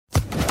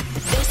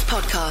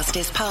podcast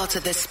is part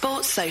of the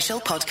Sports Social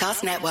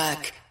Podcast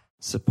Network.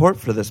 Support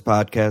for this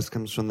podcast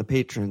comes from the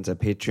patrons at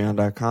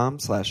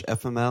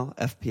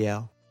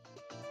patreon.com/FMLFPL.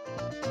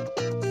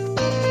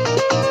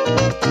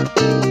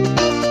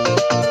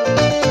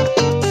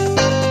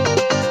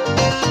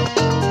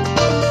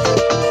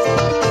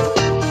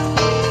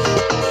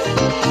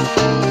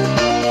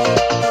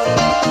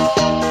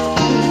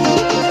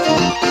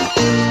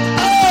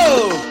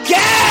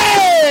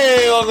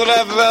 Welcome to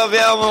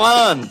FMLFPL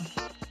Milan.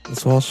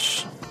 It's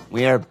Walsh.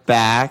 We are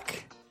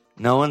back.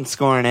 No one's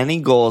scoring any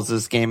goals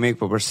this game week,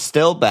 but we're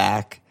still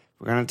back.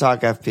 We're going to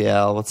talk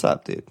FPL. What's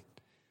up, dude?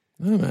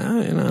 Oh,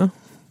 man, it's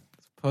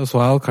post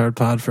wildcard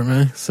pod for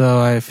me,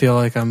 so I feel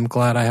like I'm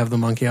glad I have the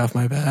monkey off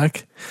my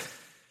back.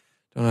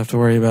 Don't have to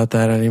worry about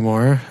that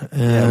anymore.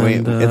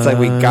 And, it's like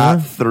we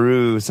got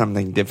through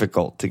something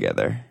difficult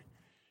together.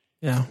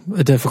 Yeah,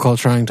 a difficult,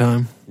 trying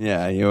time.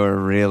 Yeah, you were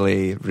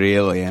really,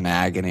 really in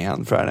agony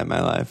on Friday, my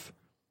life.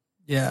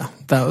 Yeah,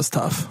 that was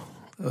tough.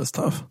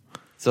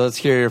 So let's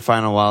hear your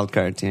final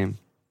wildcard team.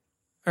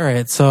 All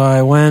right, so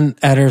I went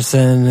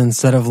Ederson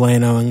instead of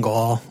Leno in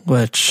goal,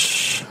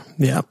 which,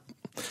 I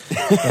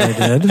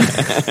did.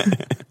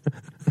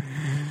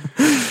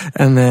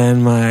 And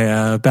then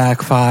my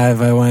back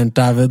five, I went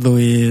David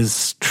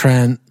Luiz,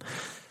 Trent,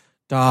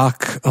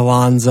 Doc,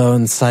 Alonso,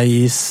 and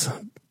Saiz.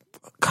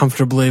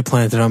 Comfortably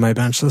planted on my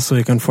bench this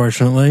week,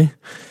 unfortunately.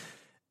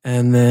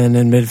 And then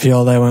in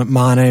midfield, I went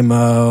Mane,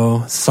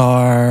 Mo,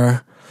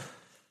 Sarr,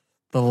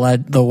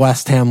 the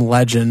West Ham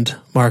legend,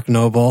 Mark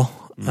Noble,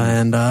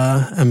 and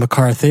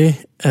McCarthy.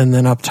 And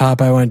then up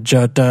top, I went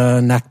Jota,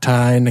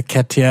 Necktie,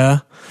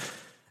 Nketiah,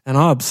 and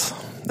Obbs.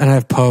 And I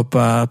have Pope.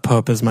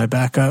 Pope is my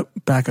backup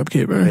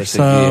keeper.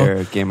 Basically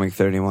your Game Week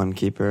 31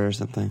 keeper or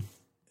something.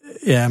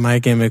 Yeah, my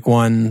Game Week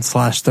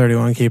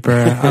 1/31 keeper.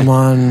 I'm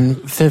on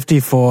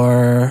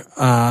 54,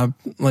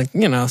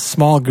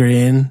 small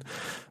green,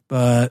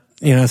 but,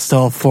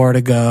 still 4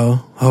 to go.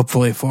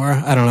 Hopefully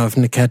 4. I don't know if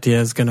Nketiah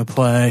is going to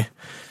play.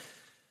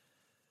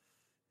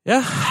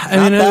 Yeah,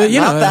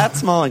 not that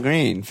small a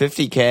green.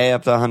 50K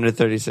up to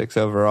 136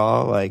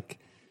 overall,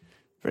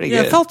 pretty good.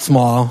 Yeah, it felt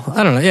small.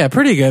 I don't know. Yeah,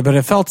 pretty good, but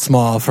it felt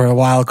small for a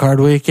wild card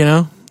week, I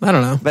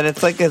don't know. But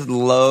it's like a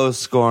low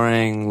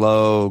scoring,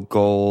 low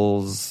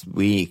goals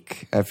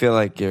week. I feel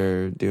like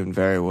you're doing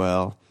very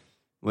well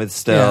with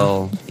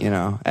still,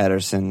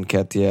 Ederson,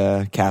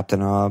 Nketiah,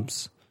 Captain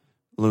Obs,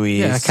 Luis.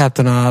 Yeah,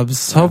 Captain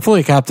Obs.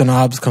 Hopefully Captain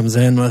Obs comes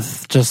in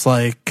with just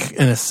an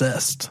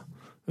assist.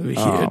 It would be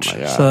huge. My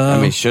God.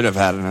 So, he should have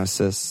had an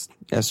assist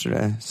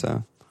yesterday.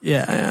 So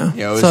yeah.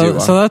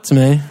 So that's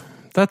me.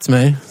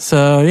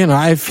 So,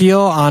 I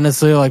feel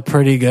honestly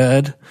pretty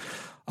good.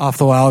 Off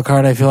the wild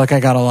card, I feel like I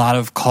got a lot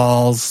of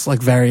calls,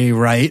 very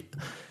right,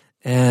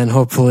 and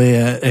hopefully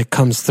it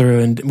comes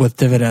through with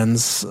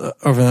dividends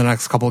over the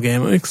next couple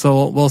game weeks.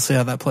 So we'll see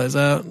how that plays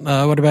out.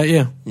 What about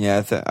you?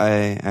 Yeah,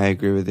 I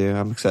agree with you.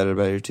 I'm excited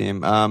about your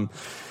team. I'm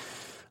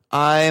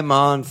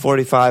on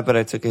 45, but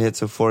I took a hit,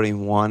 so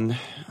 41.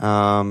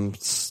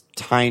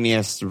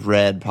 Tiniest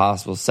red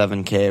possible,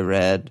 7K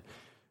red.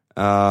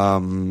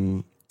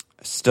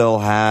 Still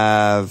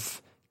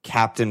have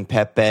Captain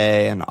Pepe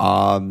and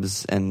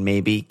Obbs and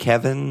maybe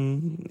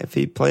Kevin if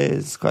he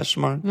plays, ?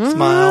 Smile,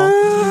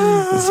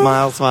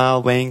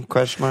 wink, ?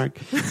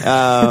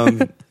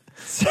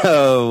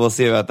 So we'll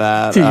see about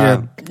that.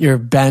 Dude, your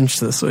bench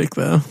this week,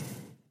 though.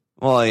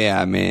 Well,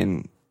 yeah,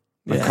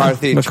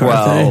 McCarthy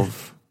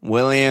 12,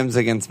 Williams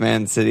against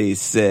Man City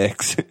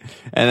 6,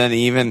 and then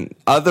even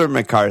other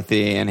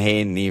McCarthy and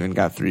Hayden even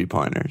got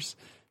 3-pointers.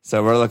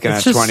 So we're looking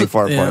at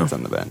 24 points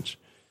on the bench.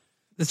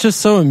 It's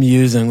just so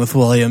amusing with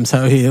Williams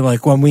how he,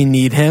 when we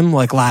need him,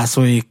 last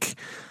week,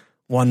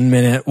 1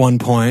 minute, 1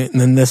 point,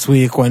 and then this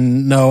week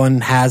when no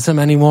one has him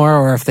anymore,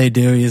 or if they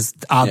do, he's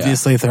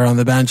obviously thrown on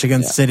the bench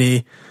against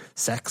City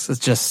 6. It's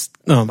just,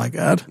 oh my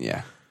God.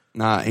 Yeah.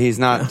 He's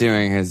not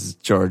doing his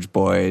George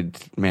Boyd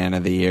Man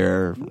of the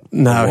Year.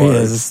 No, he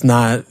is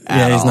not.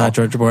 Yeah, he's not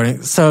George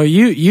Boyd. So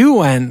you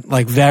went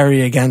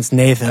very against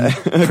Nathan,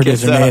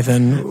 producer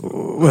Nathan,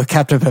 with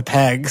Captain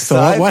Pepeg.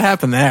 So what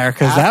happened there?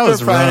 Because that was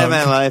Friday Night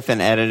My Life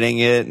and editing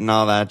it and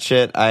all that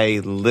shit.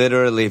 I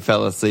literally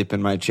fell asleep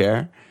in my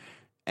chair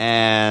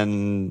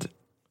and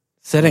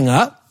sitting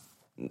up.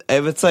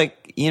 It was I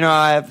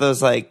have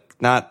those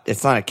it's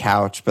not a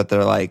couch, but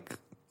they're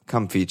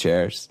comfy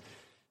chairs.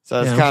 So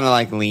I was kind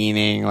of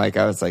leaning, I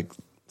was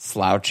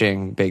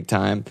slouching big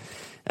time.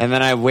 And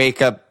then I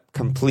wake up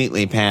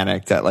completely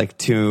panicked at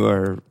 2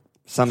 or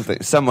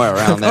something, somewhere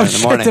around there in the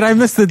morning. Did I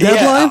miss the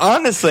deadline? Yeah,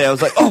 honestly, I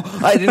was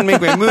I didn't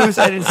make my moves.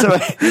 I was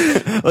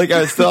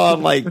still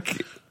on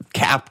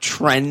Cap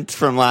Trent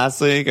from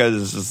last week. I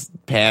was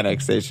just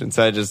panic station.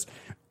 So I just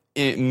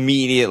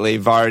immediately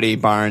Vardy,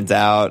 Barnes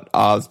out,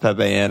 Oz,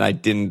 Pepe in. I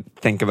didn't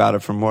think about it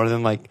for more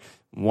than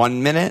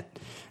 1 minute.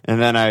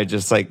 And then I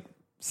just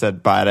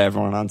said bye to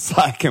everyone on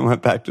Slack and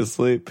went back to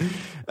sleep. It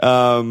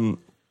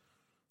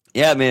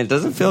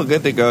doesn't feel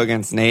good to go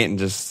against Nate and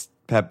just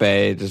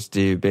Pepe just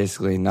do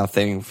basically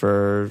nothing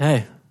for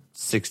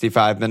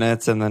 65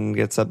 minutes and then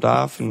get subbed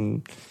off.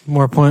 And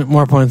more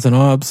points than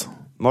Obbs.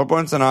 More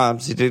points than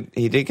Obbs. He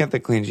did get the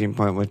clean sheet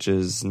point, which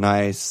is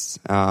nice.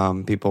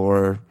 People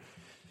were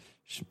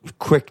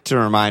quick to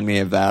remind me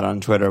of that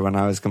on Twitter when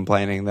I was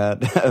complaining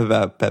that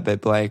about Pepe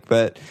Blank.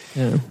 But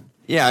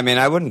yeah, I mean,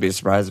 I wouldn't be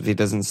surprised if he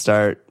doesn't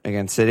start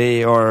against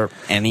City or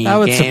any That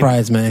would game.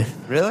 surprise me.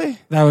 Really?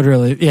 That would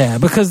really, yeah,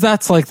 because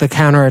that's like the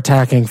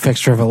counterattacking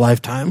fixture of a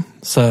lifetime.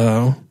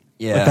 So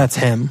like, that's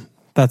him.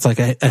 That's like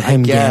a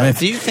him game.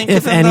 Do you think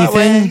of him that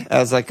way?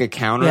 As like a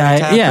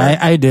counterattacker? Yeah,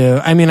 I do.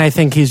 I mean, I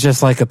think he's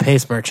just like a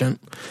pace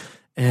merchant.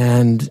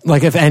 And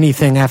like, if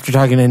anything, after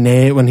talking to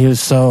Nate when he was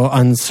so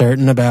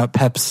uncertain about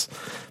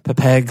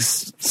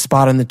Pepeg's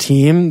spot on the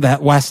team,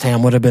 that West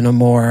Ham would have been a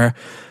more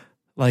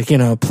like,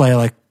 play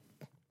like,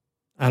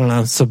 I don't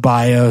know,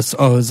 Ceballos,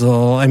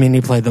 Ozil. I mean,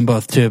 he played them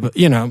both too, but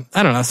I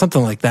don't know,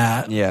 something like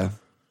that. Yeah.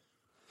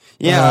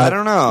 Yeah, I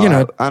don't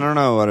know. I don't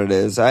know what it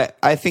is.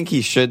 I think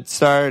he should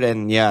start,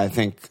 and I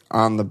think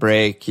on the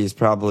break he's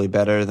probably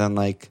better than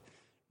like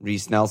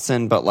Reece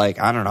Nelson, but like,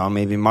 I don't know,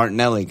 maybe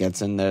Martinelli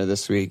gets in there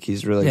this week.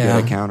 He's really good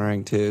at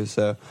countering too,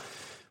 so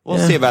we'll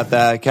see about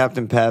that.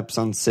 Captain Peps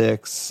on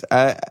 6.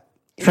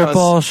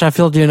 Triple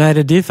Sheffield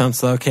United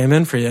defense though came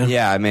in for you.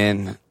 Yeah, I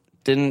mean,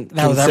 didn't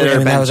that consider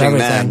benching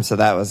them, everything. so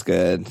that was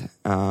good.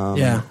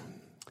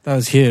 That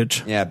was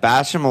huge. Yeah,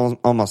 Basham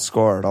almost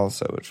scored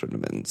also, which would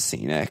have been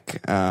scenic.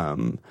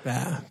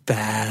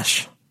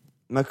 Bash.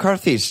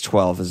 McCarthy's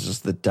 12 is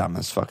just the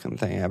dumbest fucking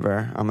thing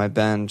ever on my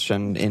bench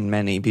and in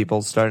many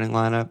people's starting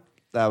lineup.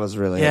 That was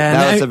really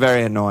that was a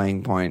very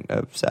annoying point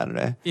of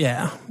Saturday.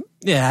 Yeah.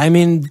 Yeah, I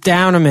mean,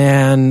 down a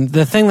man,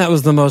 the thing that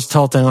was the most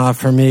tilting off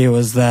for me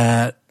was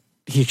that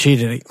he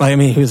cheated. Like, I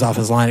mean, he was off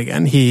his line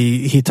again.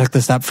 He took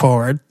the step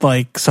forward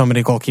like so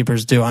many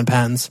goalkeepers do on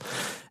pens.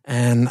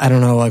 And I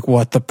don't know like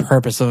what the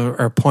purpose of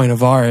or point of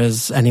VAR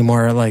is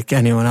anymore like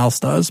anyone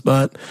else does,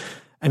 but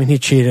I mean, he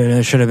cheated and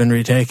it should have been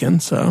retaken,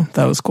 so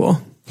that was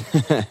cool.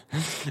 All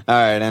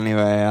right,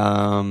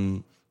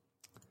 anyway,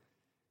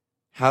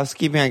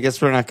 housekeeping, I guess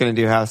we're not going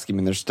to do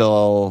housekeeping. There's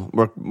still,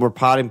 we're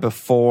potting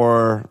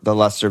before the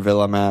Leicester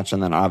Villa match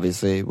and then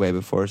obviously way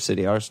before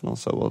City Arsenal,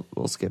 so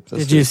we'll skip this.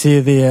 Did you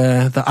see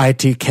the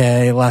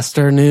ITK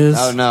Leicester news?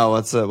 Oh no,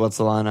 what's the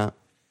lineup?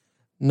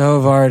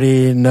 No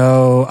Vardy,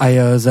 no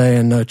Ioze,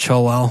 and no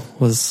Chilwell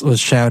was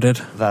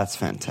shouted. That's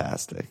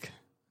fantastic.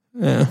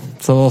 Yeah,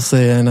 so we'll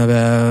see in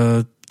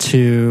about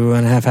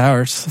 2.5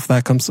 hours if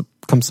that comes to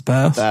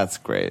pass. That's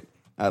great.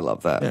 I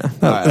love that. Yeah,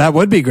 that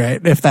would be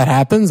great if that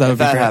happens. If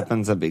that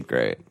happens, that'd be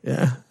great.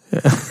 Yeah.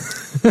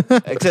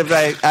 Except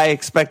I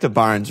expect a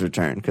Barnes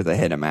return because I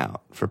hit him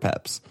out for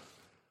Peps.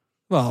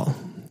 Well,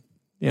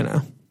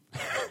 Yeah.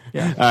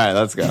 All right,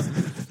 let's go.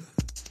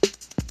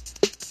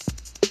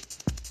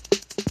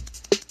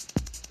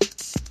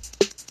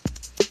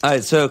 All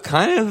right, so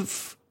kind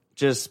of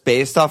just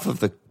based off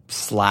of the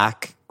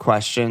Slack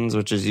questions,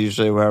 which is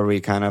usually where we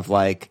kind of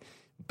like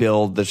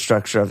build the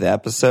structure of the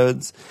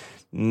episodes,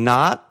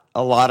 not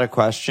a lot of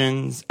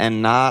questions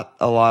and not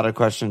a lot of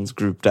questions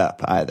grouped up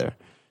either.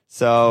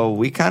 So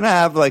we kind of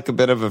have like a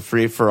bit of a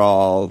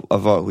free-for-all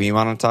of what we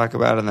want to talk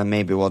about, and then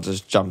maybe we'll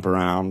just jump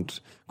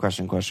around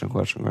question.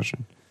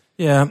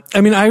 Yeah,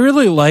 I mean, I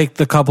really like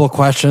the couple of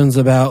questions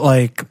about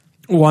like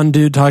one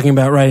dude talking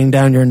about writing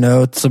down your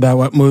notes about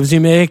what moves you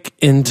make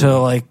into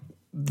like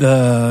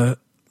the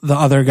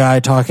other guy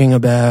talking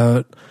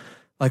about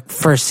like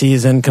first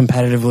season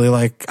competitively,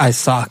 like I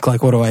suck,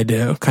 like what do I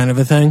do kind of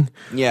a thing.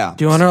 Yeah.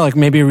 Do you want to like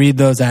maybe read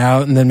those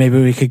out and then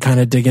maybe we could kind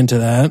of dig into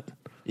that?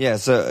 Yeah.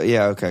 So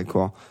yeah. Okay.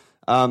 Cool.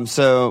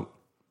 So.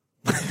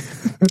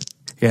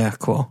 Yeah.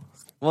 Cool.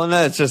 Well,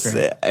 no, it's just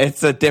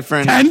it's a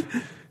different.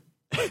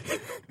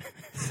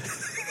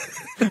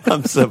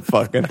 I'm so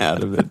fucking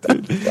out of it,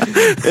 dude.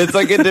 It's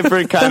like a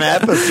different kind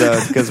of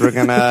episode because we're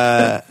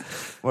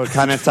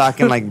kind of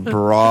talking like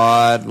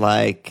broad,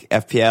 like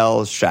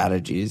FPL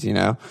strategies, you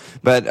know?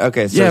 But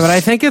okay. So but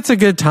I think it's a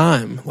good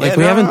time. Like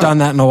we haven't done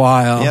that in a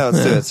while. Yeah,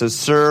 let's do it. So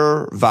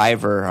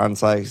Survivor on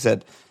Slack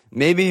said,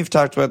 maybe you've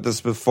talked about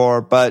this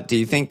before, but do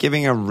you think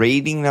giving a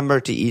rating number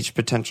to each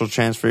potential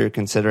transfer you're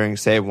considering,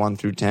 say 1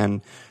 through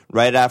 10,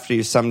 right after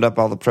you summed up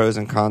all the pros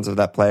and cons of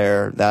that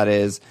player, that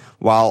is,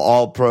 while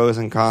all pros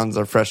and cons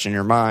are fresh in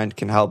your mind,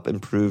 can help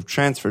improve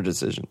transfer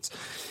decisions?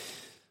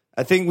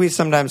 I think we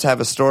sometimes have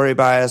a story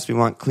bias. We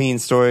want clean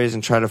stories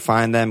and try to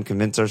find them,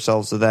 convince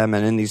ourselves of them.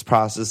 And in these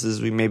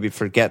processes, we maybe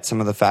forget some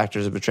of the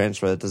factors of a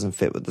transfer that doesn't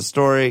fit with the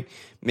story.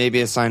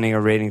 Maybe assigning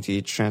a rating to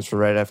each transfer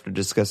right after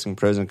discussing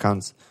pros and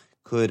cons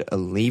could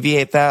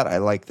alleviate that. I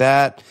like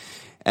that.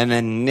 And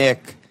then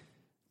Nick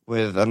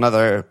with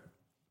another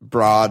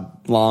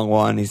broad, long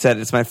one. He said,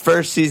 it's my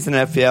first season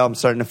in FPL. I'm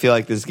starting to feel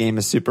like this game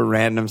is super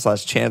random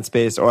 / chance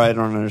based, or I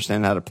don't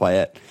understand how to play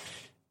it.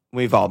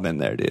 We've all been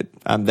there, dude.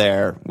 I'm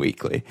there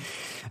weekly.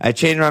 I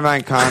change my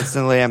mind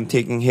constantly. I'm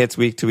taking hits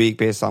week to week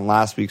based on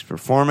last week's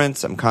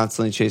performance. I'm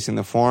constantly chasing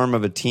the form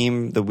of a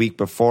team the week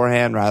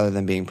beforehand rather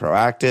than being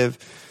proactive.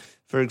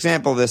 For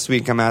example, this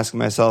week I'm asking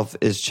myself,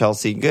 is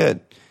Chelsea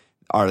good?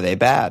 Are they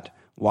bad?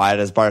 why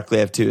does Barkley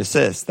have 2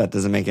 assists? That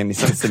doesn't make any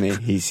sense to me.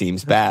 He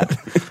seems bad.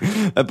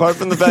 Apart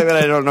from the fact that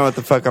I don't know what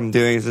the fuck I'm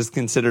doing, is this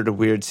considered a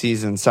weird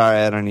season? Sorry,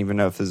 I don't even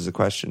know if this is a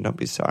question. Don't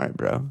be sorry,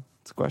 bro.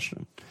 It's a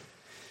question.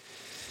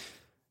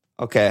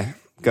 Okay,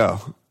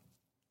 go.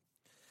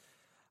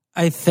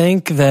 I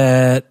think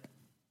that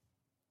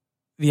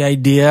the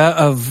idea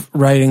of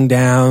writing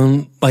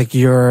down like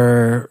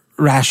your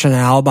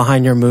rationale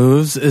behind your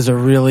moves is a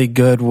really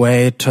good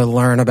way to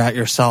learn about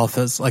yourself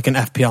as like an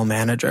FPL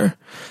manager.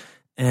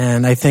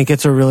 And I think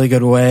it's a really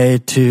good way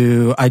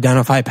to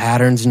identify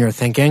patterns in your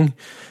thinking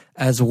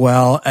as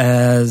well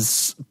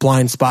as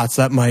blind spots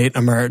that might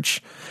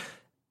emerge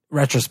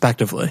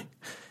retrospectively.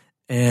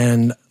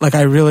 And like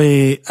that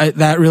really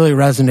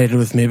resonated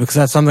with me because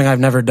that's something I've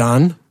never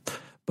done.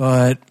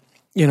 But,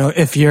 you know,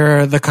 if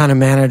you're the kind of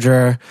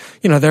manager,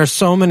 you know, there's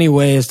so many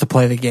ways to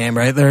play the game,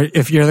 right?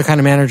 If you're the kind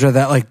of manager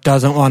that like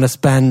doesn't want to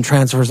spend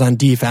transfers on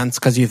defense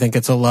because you think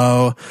it's a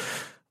low,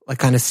 like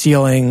kind of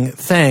ceiling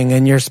thing,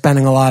 and you're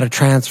spending a lot of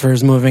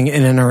transfers moving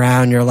in and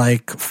around your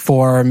like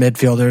 4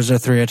 midfielders or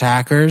 3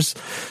 attackers.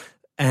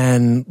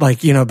 And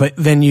like, you know, but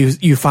then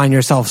you find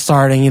yourself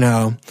starting, you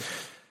know,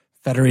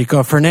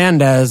 Federico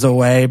Fernandez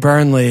away,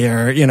 Burnley,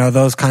 or, you know,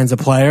 those kinds of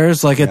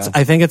players. Like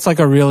I think it's like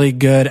a really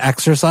good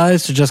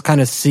exercise to just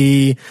kind of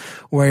see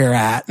where you're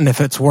at and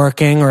if it's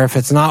working or if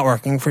it's not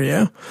working for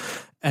you.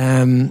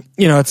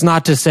 You know, it's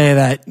not to say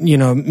that, you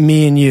know,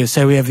 me and you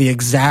say we have the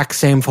exact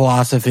same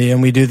philosophy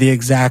and we do the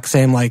exact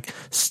same like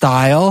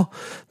style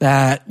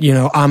that, you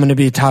know, I'm going to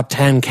be top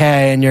 10K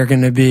and you're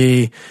going to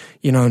be,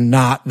 you know,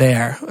 not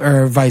there,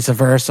 or vice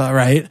versa,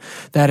 right?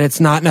 That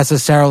it's not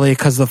necessarily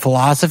because the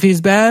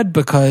philosophy's bad,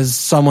 because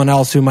someone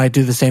else who might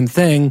do the same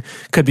thing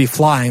could be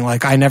flying.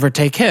 Like I never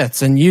take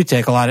hits and you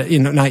take a lot of, you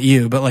know, not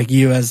you, but like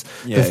you as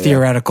the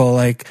theoretical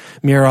like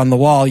mirror on the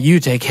wall,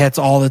 you take hits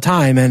all the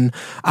time and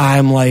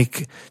I'm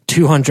like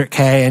 200K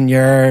and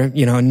you're,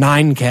 you know,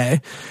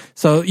 9K.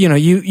 So, you know,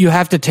 you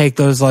have to take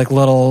those like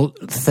little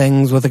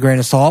things with a grain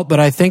of salt, but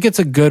I think it's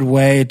a good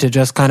way to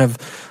just kind of,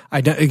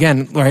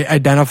 again, right,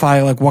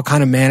 identify like what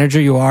kind of manager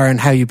you are and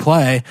how you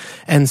play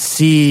and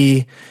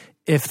see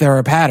if there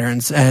are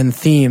patterns and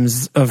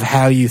themes of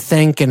how you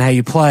think and how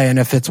you play and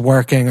if it's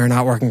working or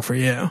not working for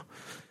you. It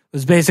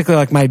was basically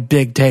like my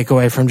big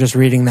takeaway from just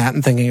reading that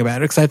and thinking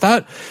about it. Because I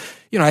thought,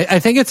 you know, I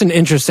think it's an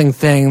interesting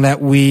thing that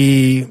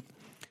we,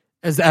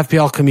 as the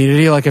FPL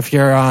community, like if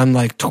you're on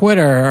like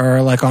Twitter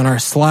or like on our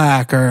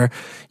Slack or,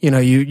 you know,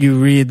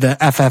 you read the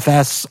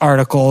FFS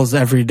articles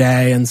every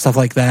day and stuff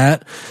like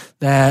that,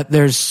 that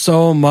there's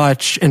so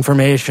much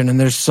information and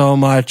there's so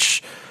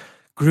much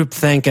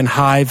groupthink and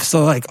hive.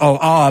 So like, oh,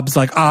 Obbs,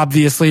 like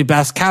obviously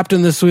best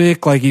captain this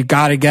week. Like you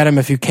got to get him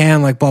if you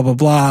can, like blah, blah,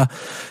 blah.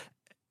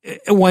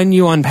 When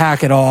you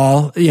unpack it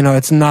all, you know,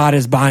 it's not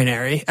as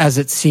binary as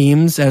it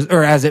seems,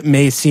 as it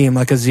may seem,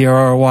 like a 0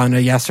 or 1,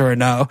 a yes or a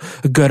no,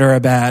 a good or a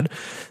bad.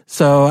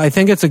 So I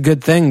think it's a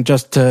good thing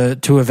just to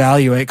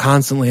evaluate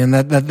constantly. And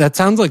that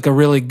sounds like a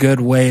really good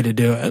way to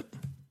do it.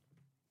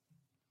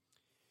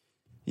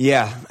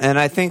 Yeah. And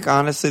I think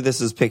honestly,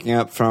 this is picking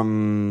up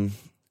from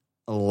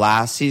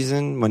last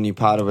season when you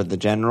potted with the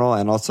general,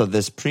 and also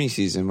this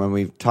preseason when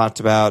we talked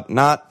about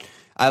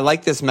I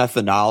like this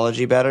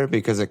methodology better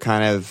because it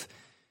kind of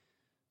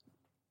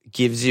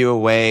gives you a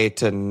way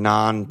to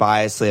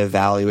non-biasly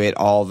evaluate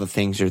all the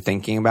things you're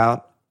thinking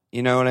about.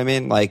 You know what I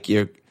mean? Like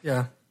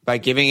by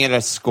giving it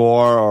a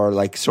score or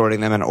like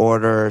sorting them in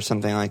order or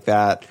something like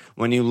that,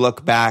 when you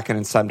look back and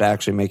it's time to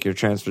actually make your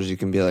transfers, you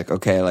can be like,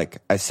 okay, like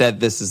I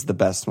said, this is the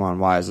best one.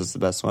 Why is this the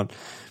best one?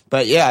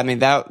 But yeah, I mean,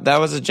 that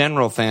was a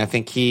general thing. I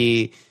think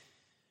he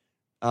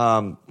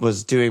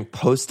was doing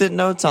Post-it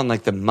notes on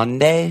like the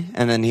Monday,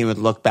 and then he would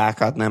look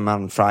back on them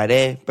on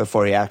Friday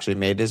before he actually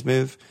made his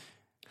move.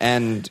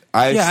 And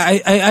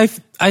I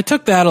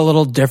took that a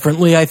little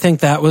differently. I think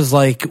that was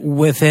like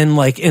within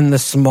like in the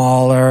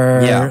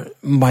smaller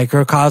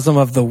microcosm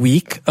of the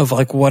week of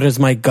like, what is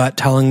my gut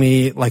telling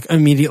me like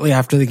immediately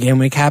after the game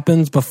week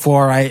happens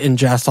before I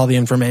ingest all the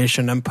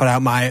information and put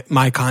out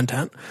my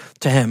content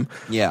to him.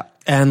 Yeah.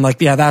 And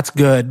like, yeah, that's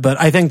good.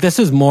 But I think this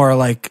is more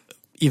like,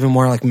 even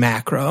more like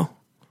macro.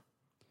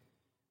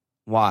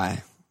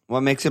 Why?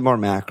 What makes it more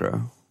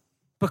macro?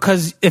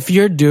 Because if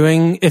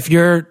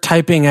you're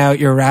typing out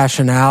your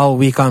rationale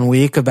week on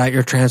week about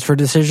your transfer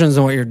decisions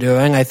and what you're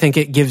doing, I think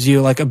it gives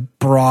you like a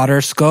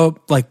broader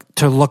scope, like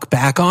to look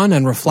back on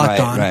and reflect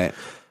on. Right.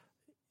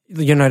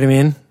 You know what I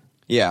mean?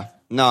 Yeah.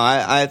 No,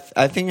 I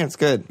think it's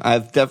good.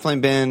 I've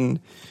definitely been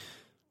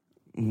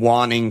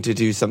wanting to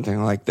do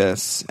something like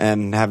this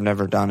and have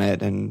never done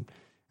it. And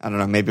I don't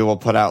know, maybe we'll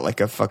put out like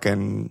a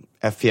fucking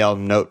FPL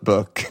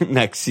notebook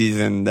next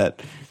season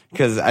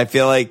because I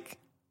feel like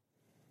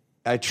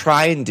I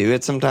try and do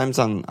it sometimes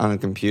on a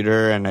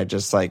computer, and I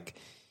just like,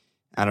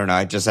 I don't know,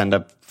 I just end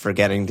up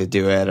forgetting to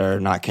do it or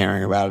not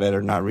caring about it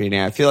or not reading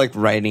it. I feel like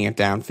writing it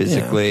down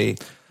physically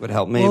would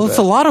help me. Well, it's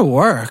a lot of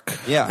work.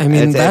 Yeah. I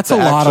mean, that's a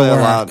lot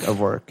of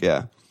work.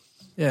 Yeah.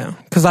 Yeah,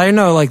 because I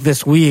know like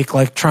this week,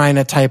 like trying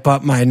to type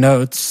up my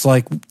notes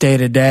like day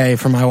to day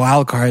for my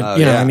wild card.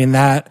 I mean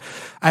that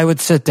I would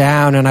sit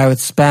down and I would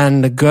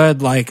spend a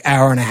good like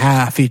hour and a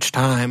half each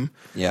time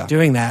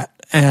doing that.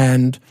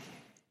 And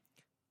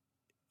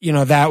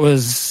that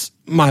was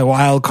my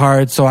wild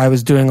card, so I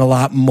was doing a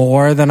lot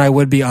more than I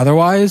would be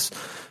otherwise.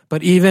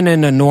 But even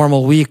in a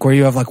normal week where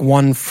you have like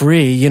one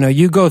free,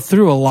 you go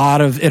through a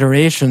lot of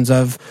iterations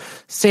of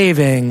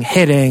saving,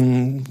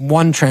 hitting,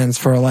 one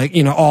transfer, like,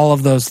 all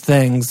of those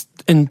things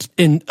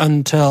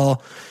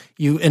until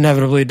you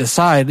inevitably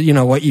decide,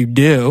 what you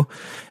do.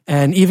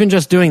 And even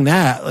just doing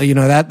that,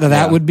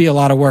 that would be a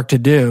lot of work to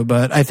do,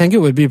 but I think it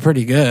would be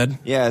pretty good.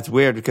 Yeah, it's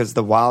weird because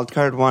the wild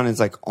card one is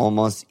like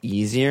almost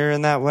easier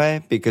in that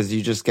way because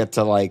you just get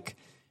to like,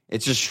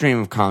 it's just stream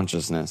of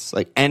consciousness.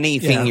 Like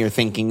anything you're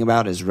thinking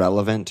about is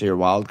relevant to your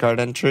wildcard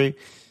entry.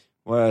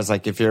 Whereas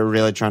like if you're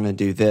really trying to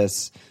do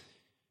this,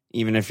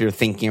 even if you're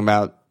thinking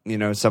about,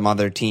 some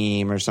other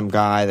team or some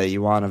guy that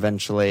you want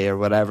eventually or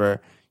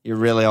whatever, you're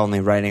really only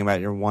writing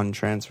about your one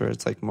transfer.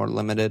 It's like more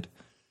limited.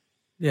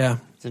 Yeah.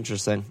 It's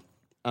interesting.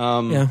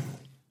 What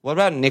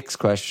about Nick's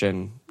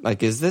question?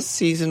 Like, is this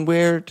season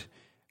weird?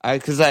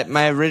 Because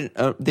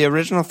the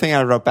original thing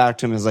I wrote back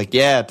to him is like,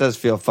 yeah, it does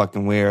feel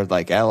fucking weird,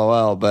 like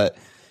LOL, but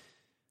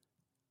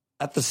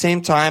at the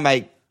same time,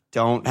 I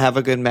don't have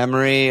a good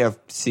memory of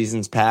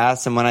seasons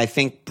past. And when I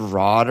think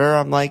broader,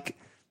 I'm like,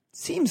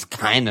 seems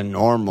kind of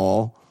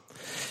normal.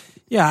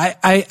 Yeah,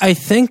 I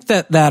think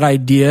that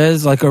idea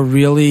is like a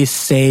really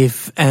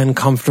safe and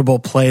comfortable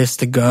place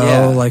to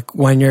go, like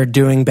when you're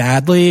doing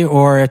badly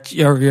or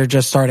you're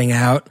just starting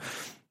out.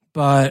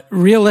 But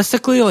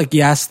realistically, like,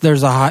 yes,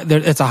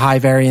 it's a high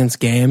variance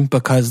game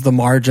because the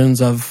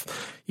margins of,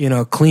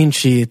 clean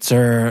sheets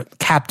or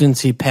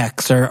captaincy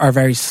picks are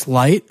very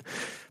slight.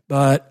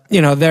 But,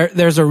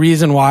 there's a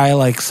reason why,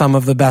 like, some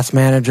of the best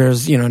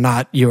managers,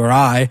 not you or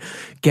I,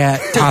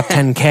 get top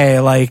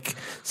 10K, like,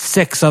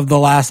 6 of the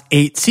last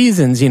 8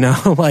 seasons,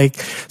 like,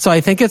 so I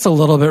think it's a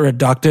little bit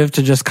reductive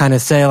to just kind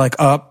of say, like,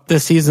 oh,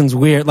 this season's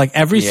weird. Like,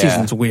 every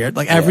season's weird.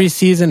 Like, every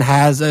season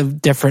has a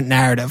different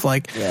narrative.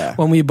 Like,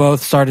 when we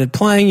both started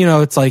playing,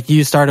 it's like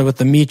you started with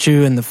the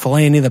Michu and the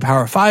Fellaini, the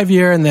Power 5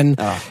 year, and then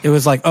it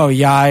was like, oh,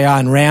 Yaya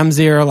and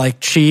Ramsey are, like,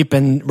 cheap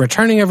and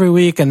returning every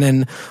week, and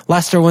then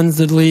Leicester wins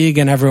the league,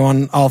 and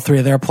all 3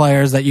 of their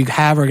players that you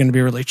have are going to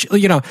be really cheap.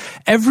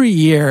 Every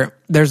year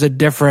there's a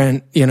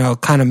different,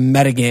 kind of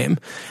metagame.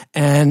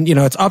 And,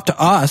 it's up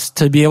to us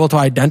to be able to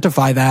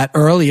identify that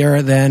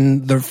earlier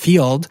than the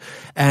field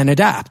and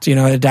adapt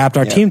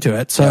our team to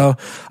it. So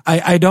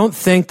I don't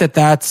think that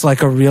that's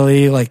like a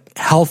really like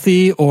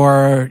healthy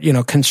or,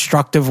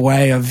 constructive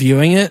way of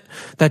viewing it.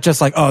 That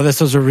just like, oh,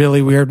 this was a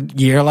really weird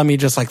year. Let me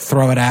just like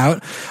throw it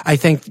out. I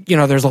think,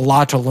 there's a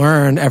lot to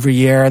learn every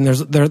year. And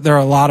there are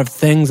a lot of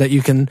things that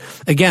you can,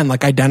 again,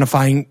 like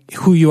identifying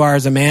who you are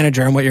as a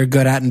manager and what you're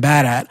good at and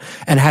bad at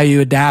and how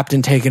you adapt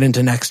and take it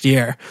into next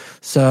year.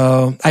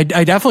 So I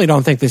definitely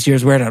don't think this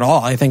year's weird at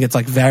all. I think it's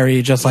like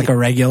very just like a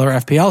regular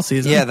FPL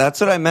season. Yeah,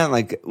 that's what I meant.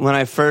 Like when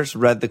I first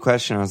read the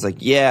question, I was like,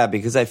 yeah,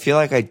 because I feel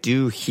like I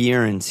do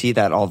hear and see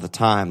that all the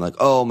time. Like,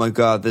 oh my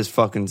God, this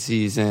fucking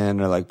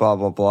season or like blah,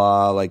 blah,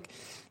 blah. Like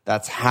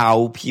that's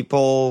how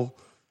people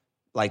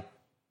like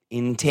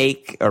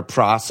intake or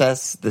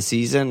process the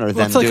season or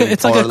them doing poorly.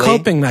 It's like a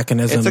coping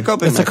mechanism. It's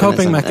a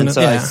coping mechanism. And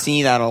so I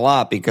see that a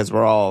lot because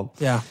we're all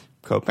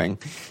coping.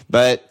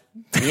 But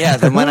yeah,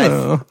 then when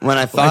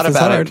I thought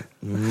about it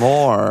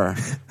more,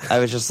 I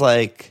was just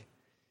like,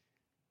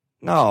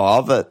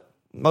 no,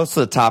 most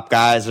of the top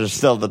guys are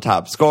still the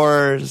top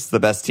scorers.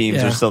 The best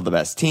teams are still the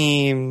best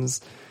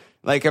teams.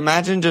 Like,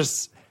 imagine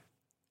just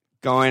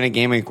going to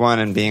game week 1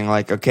 and being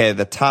like, okay,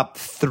 the top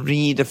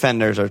 3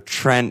 defenders are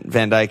Trent,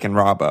 Van Dijk, and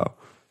Robbo.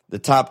 The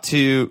top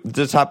 3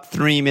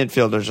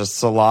 midfielders are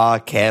Salah,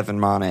 Kev,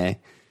 and Mane.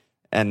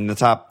 And the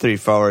top 3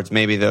 forwards,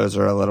 maybe those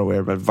are a little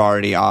weird, but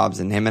Vardy, Obbs,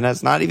 and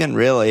Jimenez, not even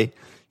really,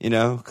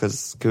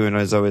 because Kuhn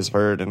is always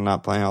hurt and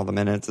not playing all the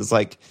minutes. It's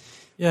like,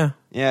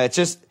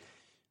 it's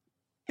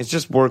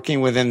just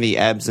working within the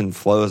ebbs and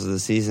flows of the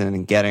season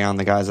and getting on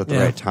the guys at the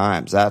right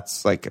times.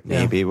 That's like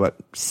maybe what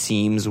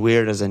seems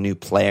weird as a new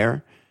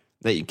player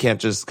that you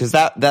can't just, because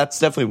that's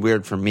definitely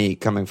weird for me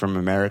coming from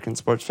American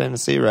sports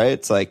fantasy, right?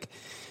 It's like,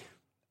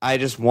 I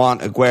just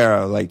want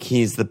Aguero, like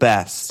he's the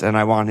best and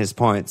I want his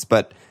points,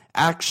 but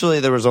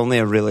actually, there was only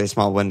a really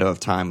small window of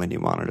time when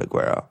you wanted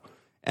Aguero.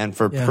 And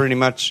for pretty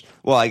much,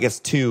 well, I guess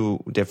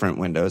 2 different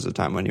windows of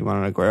time when you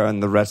wanted Aguero,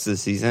 and the rest of the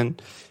season,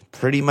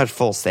 pretty much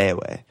full stay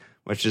away,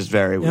 which is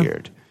very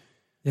weird.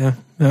 Yeah.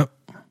 Yep.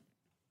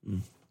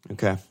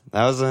 Okay.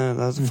 That was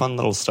a fun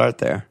little start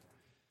there.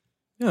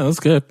 Yeah, it was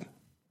good.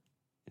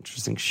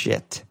 Interesting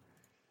shit.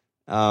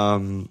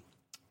 What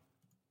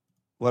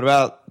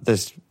about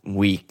this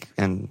week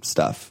and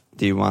stuff?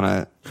 Do you want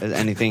to,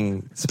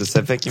 anything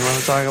specific you want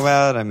to talk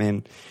about? I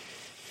mean,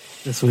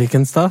 this week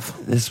and stuff.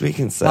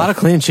 A lot of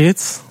clean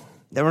sheets.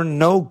 There were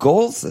no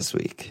goals this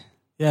week.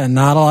 Yeah,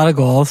 not a lot of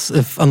goals,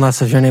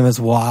 unless your name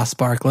is Was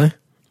Barkley.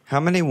 How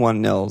many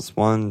 1-0s?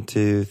 1,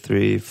 2,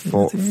 3,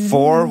 4.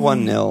 4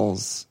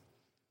 1-0s.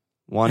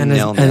 1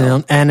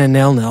 0-0. And a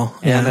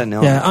 0-0. Yeah. And a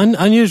 0-0. Yeah,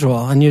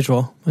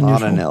 unusual. A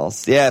lot of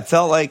nils. Yeah, it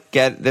felt like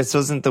this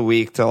wasn't the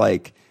week to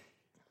like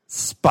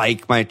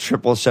spike my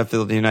triple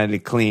Sheffield United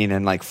clean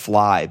and like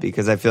fly,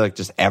 because I feel like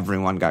just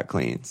everyone got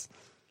cleans.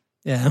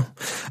 Yeah.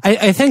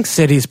 I think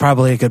City's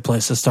probably a good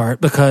place to start,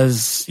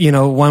 because,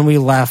 when we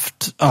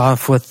left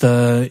off with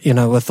the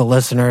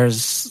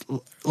listeners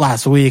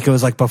last week, it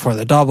was like before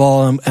the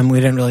double, and we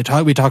didn't really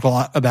talk. We talked a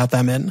lot about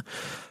them in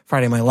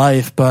Friday My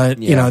Life, but,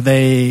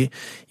 they,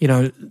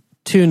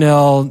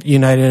 2-0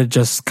 United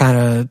just kind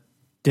of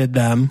did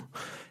them.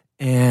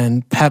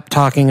 And Pep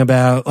talking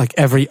about like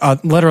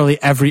literally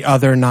every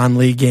other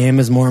non-league game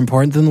is more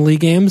important than the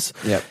league games.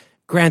 Yep.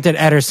 Granted,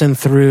 Ederson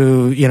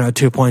threw,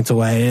 2 points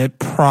away. It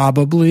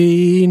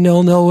probably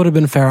 0-0 would have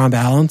been fair on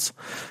balance.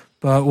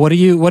 But what do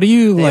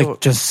you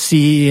just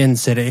see in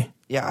City?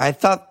 Yeah, I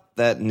thought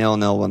that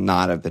 0-0 would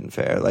not have been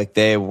fair. Like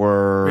they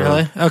were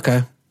really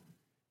okay.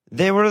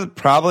 They were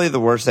probably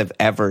the worst I've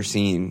ever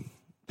seen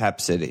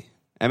Pep City.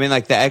 I mean,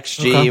 like the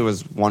XG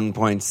was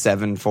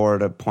 1.74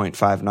 to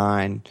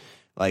 0.59.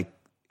 Like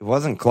it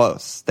wasn't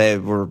close. They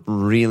were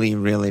really,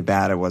 really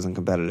bad. It wasn't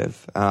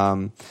competitive.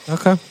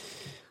 Okay.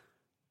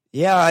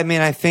 Yeah, I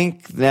mean, I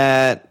think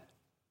that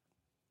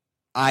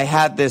I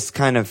had this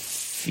kind of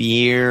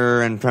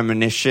fear and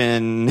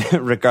premonition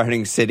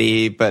regarding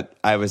City, but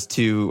I was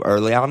too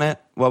early on it.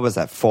 What was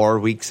that, 4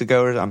 weeks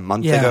ago or a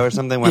month ago or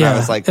something? When I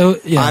was like,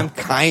 I'm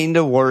kind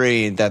of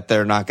worried that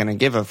they're not going to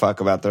give a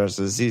fuck about the rest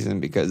of the season,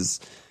 because,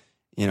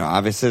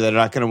 obviously they're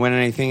not going to win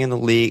anything in the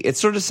league.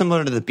 It's sort of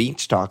similar to the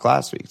beach talk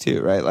last week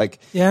too, right? Like,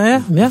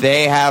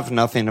 they have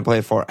nothing to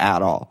play for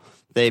at all.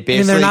 They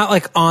basically, they're not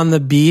like on the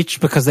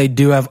beach because they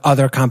do have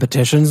other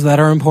competitions that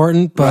are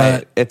important, but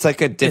right. It's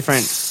like a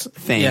different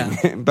thing.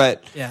 Yeah.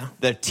 But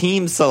the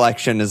team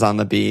selection is on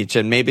the beach,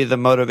 and maybe the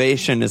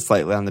motivation is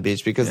slightly on the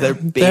beach, because they're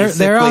basically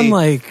they're on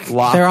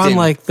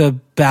the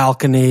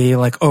balcony,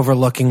 like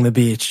overlooking the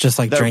beach, just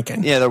like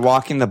drinking. Yeah, they're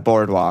walking the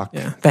boardwalk.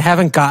 Yeah, they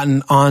haven't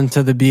gotten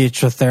onto the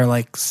beach with their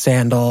like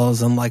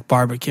sandals and like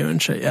barbecue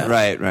and shit yet.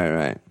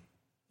 Right.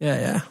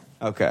 Yeah.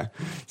 Okay,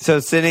 so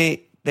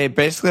City, they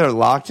basically are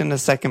locked into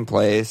second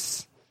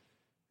place.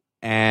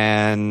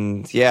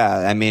 And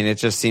I mean, it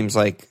just seems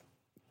like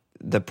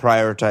the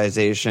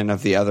prioritization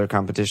of the other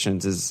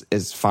competitions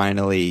is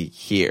finally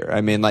here. I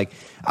mean, like,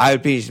 I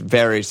would be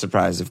very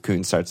surprised if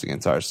Kuhn starts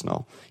against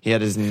Arsenal. He had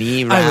his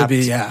knee wrapped.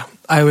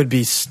 I would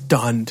be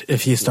stunned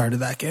if he started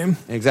that game.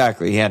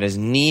 Exactly. He had his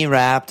knee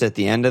wrapped at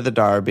the end of the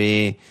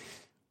derby.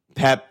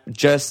 Pep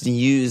just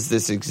used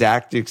this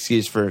exact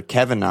excuse for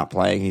Kevin not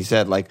playing. He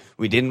said, like,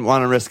 we didn't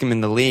want to risk him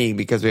in the league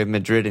because we have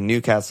Madrid and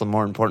Newcastle,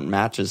 more important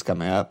matches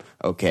coming up.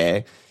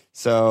 Okay.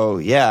 So,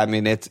 I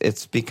mean,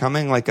 it's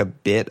becoming like a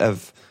bit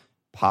of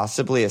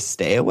possibly a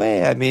stay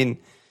away. I mean,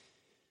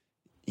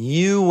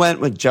 you went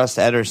with just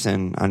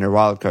Ederson on your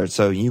wild card,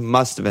 so you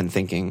must have been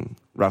thinking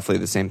roughly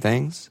the same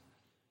things.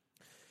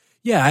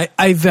 Yeah,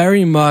 I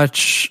very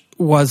much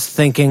was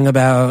thinking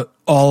about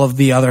all of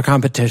the other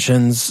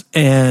competitions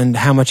and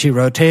how much he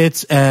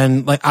rotates.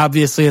 And like,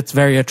 obviously it's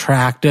very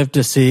attractive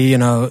to see,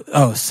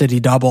 City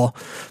double,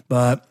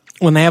 but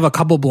when they have a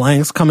couple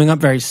blanks coming up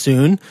very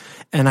soon,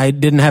 and I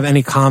didn't have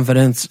any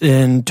confidence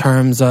in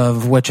terms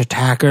of which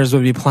attackers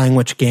would be playing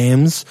which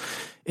games,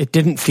 it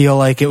didn't feel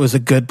like it was a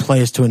good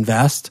place to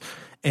invest.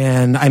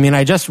 And I mean,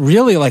 I just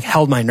really like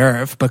held my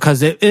nerve,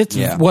 because it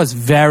was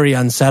very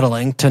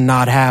unsettling to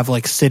not have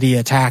like City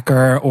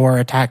attacker or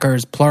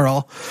attackers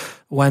plural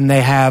when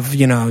they have,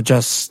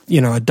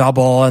 a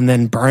double and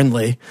then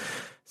Burnley.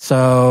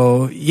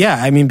 So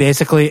I mean,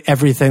 basically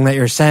everything that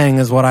you're saying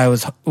is what I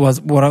was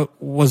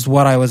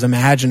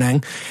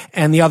imagining.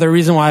 And the other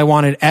reason why I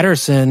wanted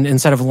Ederson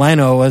instead of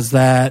Leno was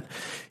that,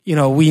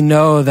 we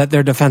know that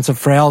their defensive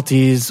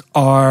frailties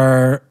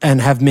are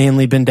and have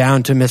mainly been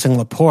down to missing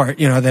Laporte.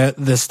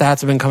 The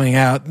stats have been coming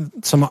out,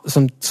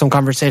 some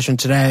conversation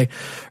today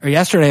or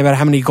yesterday about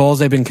how many goals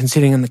they've been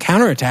conceding in the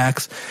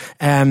counterattacks.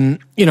 And,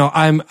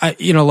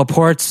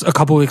 Laporte's a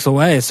couple weeks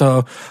away.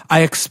 So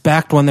I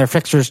expect when their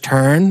fixtures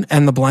turn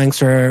and the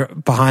blanks are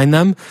behind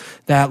them,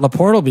 that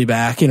Laporte will be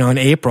back, in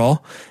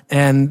April.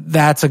 And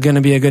that's going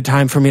to be a good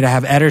time for me to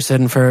have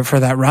Ederson for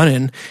that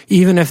run-in,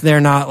 even if they're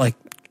not like,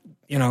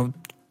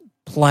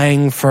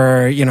 playing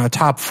for,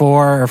 top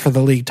four or for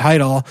the league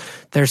title,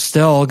 they're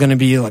still going to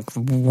be like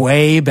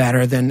way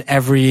better than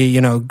every,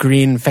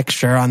 green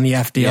fixture on the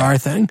FDR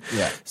thing.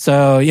 Yeah.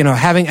 So,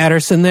 having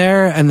Ederson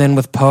there, and then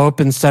with Pope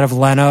instead of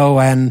Leno,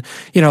 and,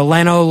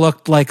 Leno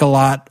looked like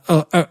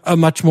a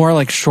much more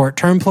like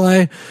short-term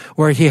play,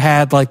 where he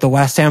had like the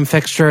West Ham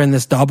fixture in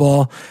this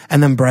double,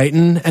 and then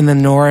Brighton, and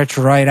then Norwich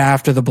right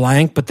after the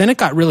blank. But then it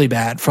got really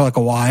bad for like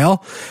a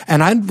while.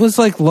 And I was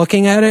like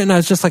looking at it, and I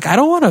was just like, I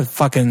don't want to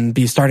fucking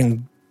be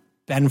starting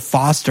Ben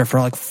Foster for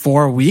like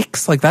 4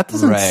 weeks. Like that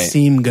doesn't Right,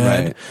 seem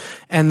good. right.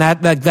 And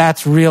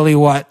that's really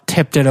what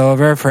tipped it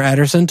over for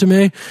Ederson to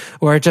me,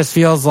 where it just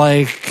feels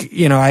like,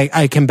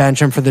 I can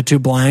bench him for the 2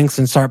 blanks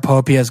and start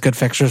Pope. He has good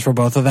fixtures for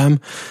both of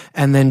them,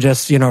 and then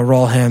just,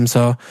 roll him.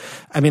 So,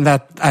 I mean,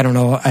 I don't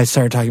know. I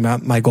started talking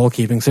about my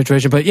goalkeeping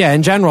situation, but yeah,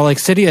 in general, like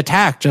City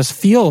attack just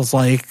feels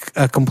like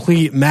a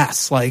complete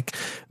mess. Like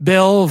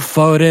Bill,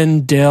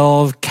 Foden,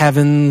 Dill,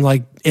 Kevin,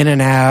 like in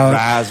and out.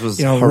 Raz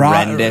was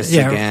horrendous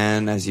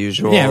again, as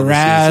usual. Yeah,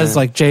 Raz,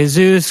 like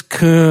Jesus,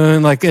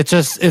 Kuhn, like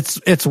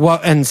it's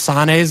what, and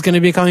Sane is going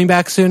to be coming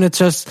back soon. It's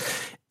just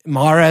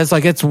Mahrez,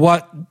 like it's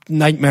what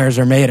nightmares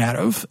are made out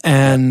of.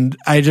 And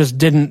I just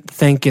didn't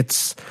think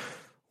it's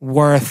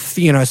worth,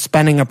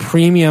 spending a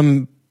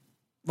premium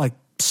like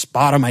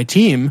spot on my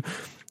team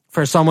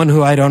for someone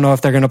who I don't know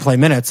if they're going to play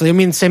minutes. I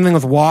mean, same thing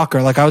with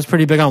Walker. Like I was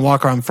pretty big on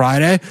Walker on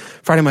Friday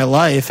of my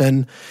life.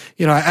 And,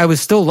 I was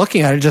still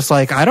looking at it just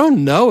like, I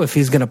don't know if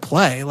he's going to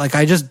play. Like,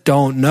 I just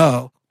don't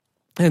know.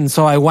 And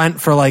so I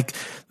went for like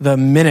the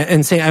minute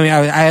and say,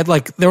 I had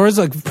like, there was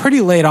like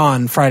pretty late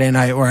on Friday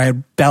night where I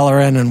had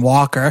Bellerin and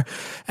Walker,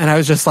 and I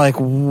was just like,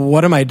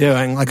 what am I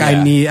doing? Like,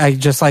 I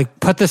just like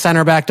put the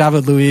center back,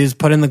 David Luiz,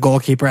 put in the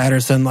goalkeeper,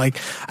 Ederson. Like,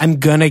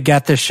 I'm going to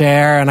get the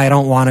share, and I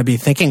don't want to be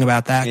thinking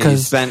about that because you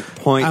spent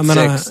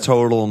 0.6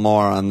 total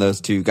more on those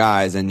 2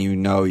 guys, and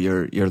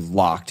you're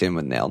locked in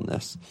with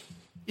nailness.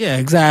 Yeah,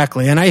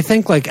 exactly. And I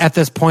think like at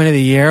this point of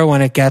the year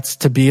when it gets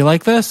to be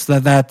like this,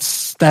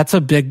 that's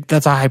a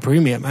high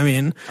premium. I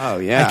mean, oh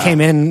yeah.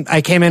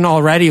 I came in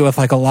already with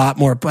like a lot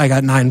more. I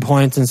got 9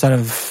 points instead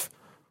of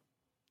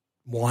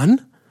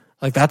 1.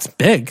 Like that's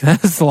big.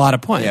 That's a lot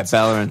of points. Yeah,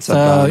 Bellerin. So,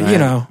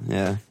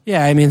 right?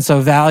 Yeah. I mean,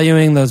 so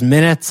valuing those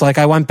minutes, like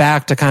I went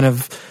back to kind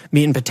of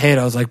meat and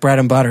potatoes, like bread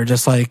and butter,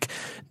 just like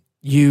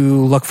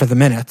you look for the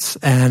minutes,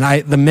 and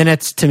the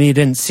minutes to me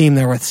didn't seem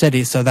there with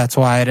City, so that's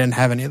why I didn't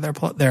have any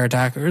of their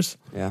attackers.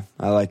 Yeah,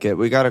 I like it.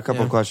 We got a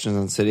couple questions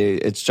on City.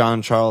 It's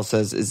John Charles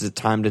says, "Is it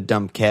time to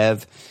dump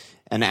Kev?"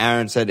 And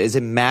Aaron said, "Is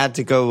it mad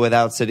to go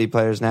without City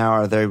players now?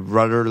 Are they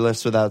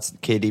rudderless without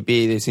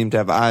KDB? They seem to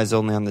have eyes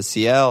only on the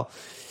CL.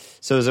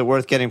 So is it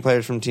worth getting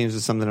players from teams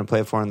with something to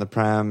play for in the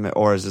Prem,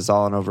 or is this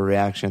all an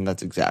overreaction?"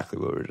 That's exactly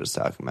what we were just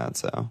talking about.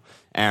 So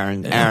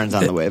Aaron's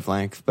on the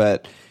wavelength,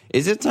 but.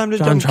 Is it time to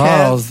dump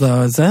Charles, Kev?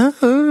 Though, is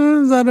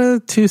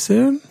that too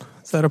soon?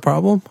 Is that a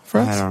problem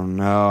for us? I don't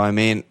know. I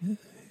mean,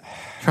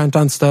 Trent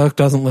on Stoke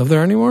doesn't live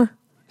there anymore?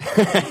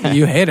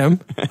 You hate him.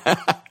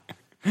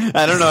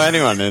 I don't know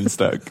anyone in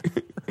Stoke.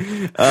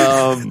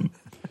 I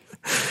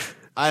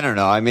don't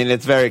know. I mean,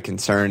 it's very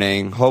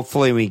concerning.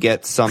 Hopefully we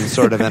get some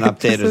sort of an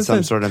update and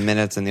some sort of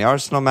minutes in the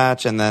Arsenal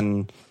match, and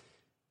then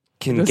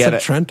can get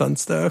it. Trent on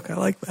Stoke. I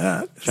like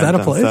that. Is that a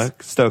place?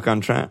 Stoke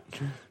on Trent.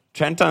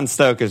 Trent on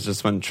Stoke is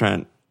just when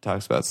Trent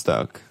talks about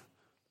Stoke.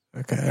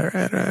 Okay, all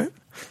right.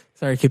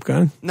 Sorry, keep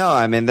going. No,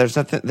 I mean,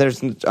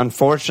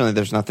 unfortunately,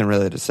 there's nothing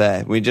really to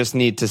say. We just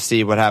need to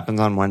see what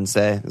happens on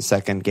Wednesday, the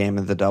second game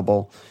of the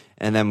double.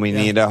 And then we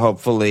need to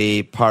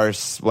hopefully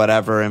parse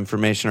whatever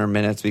information or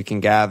minutes we can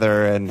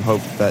gather and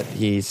hope that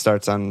he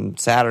starts on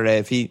Saturday.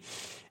 If he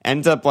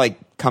ends up like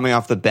coming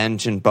off the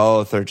bench in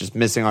both or just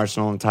missing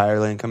Arsenal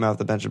entirely and coming off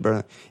the bench in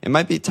Burnley, it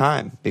might be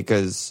time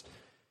because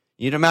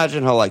you'd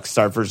imagine he'll like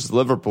start versus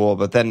Liverpool,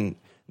 but then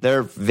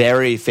they're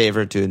very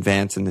favored to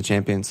advance in the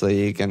Champions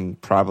League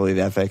and probably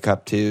the FA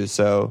Cup too.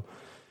 So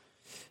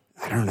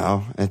I don't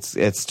know.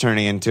 It's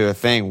turning into a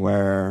thing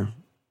where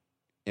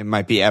it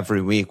might be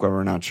every week where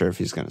we're not sure if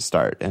he's going to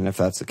start. And if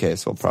that's the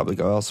case, we'll probably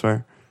go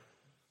elsewhere.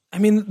 I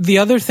mean, the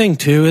other thing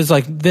too is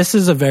like this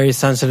is a very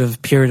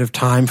sensitive period of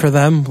time for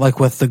them, like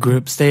with the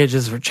group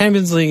stages for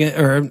Champions League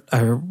or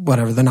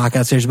whatever, the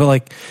knockout stage. But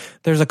like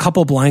there's a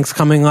couple blanks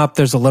coming up.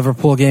 There's a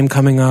Liverpool game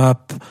coming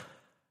up.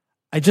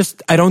 I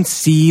don't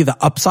see the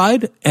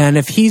upside. And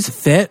if he's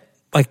fit,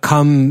 like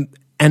come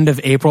end of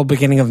April,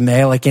 beginning of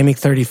May, like game week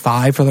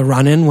 35 for the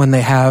run-in when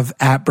they have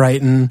at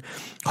Brighton,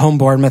 home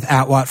Bournemouth,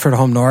 at Watford,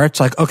 home Norwich,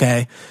 like,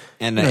 okay.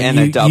 And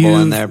a double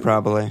in there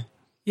probably.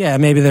 Yeah,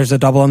 maybe there's a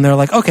double in there.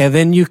 Like, okay,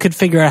 then you could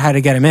figure out how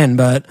to get him in.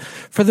 But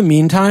for the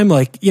meantime,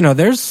 like,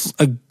 there's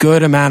a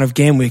good amount of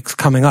game weeks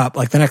coming up,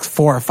 like the next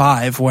 4 or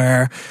 5,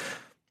 where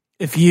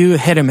if you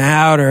hit him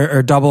out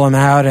or double him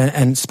out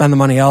and spend the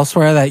money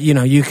elsewhere, that,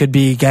 you could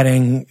be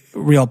getting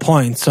real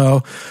points.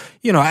 So,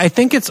 I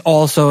think it's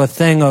also a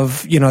thing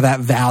of, that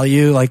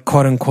value, like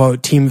quote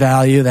unquote team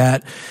value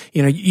that,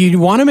 you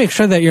want to make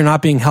sure that you're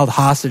not being held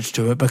hostage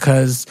to it,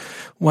 because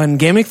when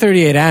game week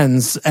 38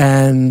 ends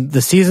and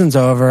the season's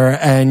over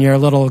and your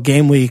little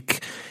game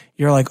week,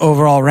 your like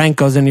overall rank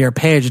goes into your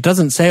page, it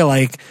doesn't say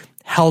like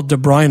held De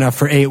Bruyne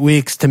for 8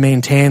 weeks to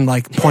maintain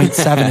like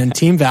 0.7 in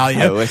team value.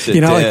 I wish it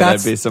you know, did. like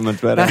That'd be so much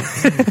better.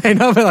 I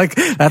know, but like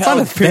that's not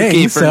a thing.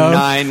 Pookie for So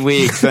 9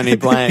 weeks when he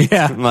blanked.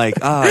 Yeah. I'm like,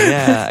 oh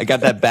yeah, I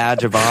got that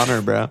badge of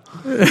honor, bro.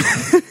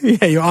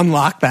 yeah, you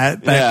unlock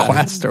that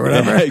quest or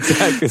whatever. Yeah,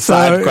 exactly.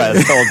 Side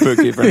quest, hold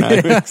Pookie for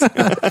 9 weeks.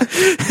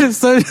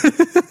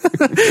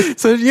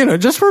 so you know,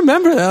 just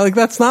remember that like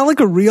that's not like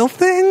a real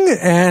thing.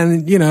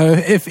 And you know,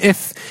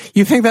 if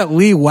you think that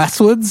Lee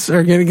Westwoods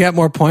are going to get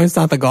more points,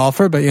 not the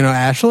golfer, but you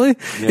know, Ashley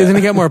is going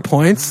to get more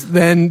points,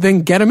 then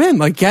get him in.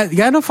 Like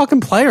get a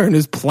fucking player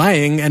who's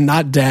playing and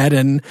not dead,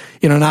 and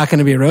you know, not going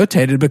to be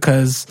rotated,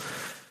 because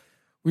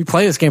we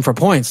play this game for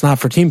points, not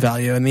for team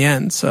value in the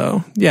end.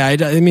 So yeah,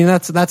 I mean,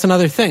 that's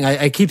another thing.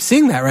 I keep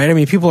seeing that, right? I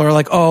mean, people are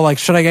like, oh, like,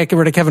 should I get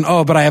rid of Kevin?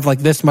 Oh, but I have like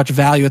this much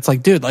value. It's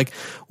like, dude, like,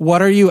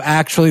 what are you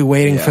actually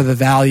waiting for the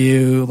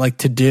value like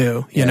to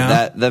do? You know,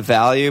 that the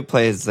value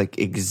plays like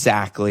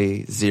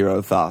exactly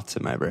zero thoughts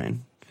in my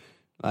brain.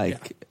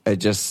 Like I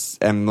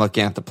just am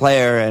looking at the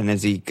player, and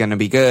is he going to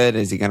be good?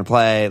 Is he going to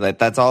play? Like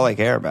that's all I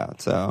care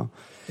about. So.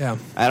 Yeah,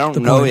 I don't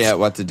know yet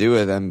what to do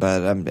with him,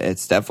 but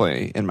it's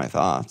definitely in my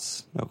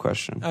thoughts, no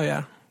question. Oh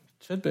yeah,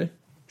 should be.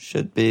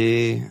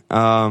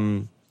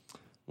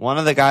 One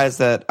of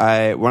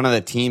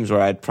the teams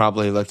where I'd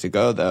probably look to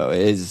go though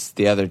is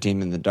the other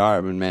team in the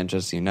Derby,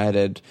 Manchester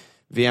United.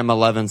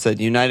 VM11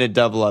 said United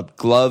double up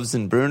Gloves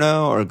and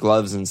Bruno or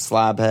Gloves and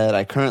Slabhead.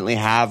 I currently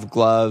have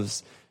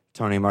Gloves,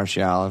 Tony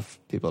Martial, if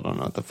people don't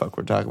know what the fuck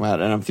we're talking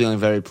about, and I'm feeling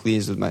very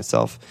pleased with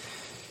myself.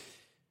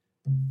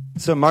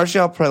 So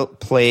Martial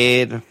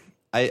played,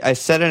 I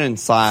said it in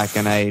Slack,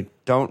 and I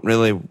don't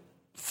really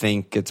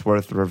think it's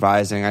worth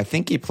revising. I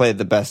think he played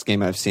the best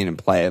game I've seen him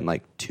play in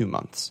like 2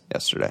 months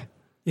yesterday.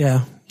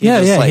 Yeah.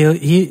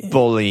 He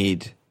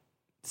bullied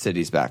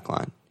City's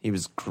backline. He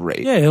was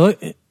great.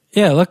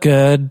 Yeah, look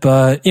good,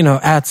 but you know,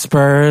 at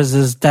Spurs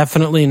is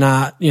definitely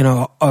not, you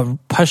know, a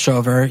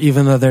pushover,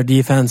 even though their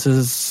defense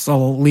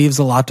leaves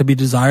a lot to be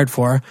desired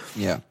for.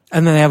 Yeah.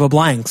 And then they have a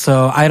blank,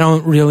 so I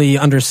don't really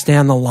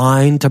understand the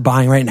line to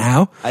buying right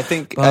now. I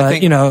think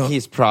you know,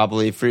 he's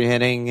probably free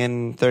hitting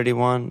in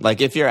 31. Like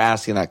if you're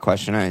asking that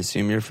question, I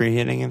assume you're free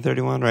hitting in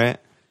 31, right?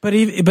 But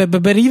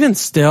even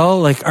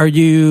still, like, are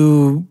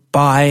you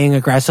buying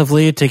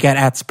aggressively to get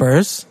at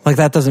Spurs? Like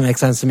that doesn't make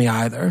sense to me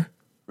either.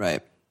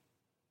 Right.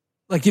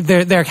 Like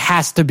there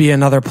has to be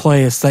another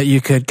place that you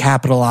could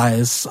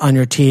capitalize on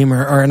your team,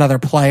 or another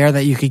player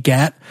that you could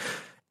get.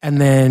 And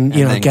then,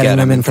 you know, getting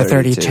them in for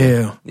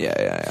 32.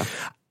 Yeah.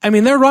 I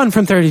mean, their run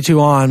from 32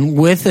 on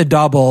with a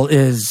double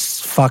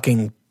is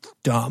fucking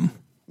dumb.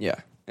 Yeah,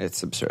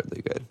 it's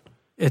absurdly good.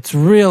 It's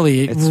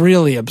really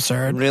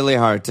absurd. Really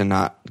hard to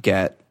not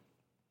get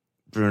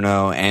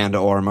Bruno and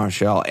or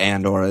Martial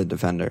and or a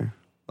defender.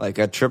 Like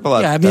a triple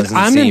up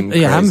doesn't seem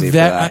crazy for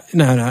that.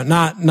 No,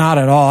 not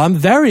at all. I'm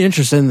very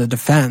interested in the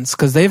defense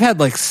because they've had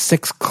like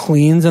 6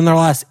 cleans in their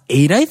last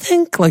 8, I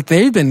think. Like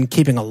they've been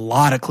keeping a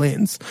lot of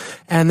cleans.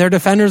 And their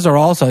defenders are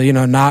also, you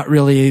know, not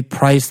really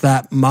priced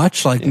that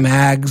much. Like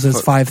Mags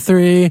is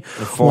 5'3",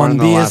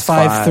 1B is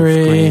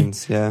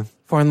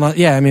 5'3".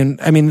 Yeah,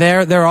 I mean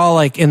they're all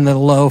like in the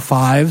low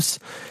 5s,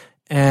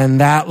 and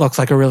that looks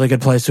like a really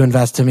good place to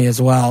invest to me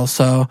as well.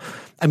 So,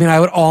 I mean, I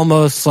would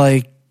almost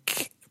like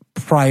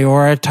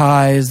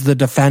prioritize the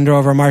defender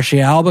over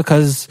Martial,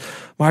 because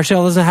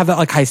Martial doesn't have that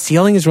like high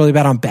ceiling. He's really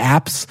bad on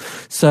BAPS.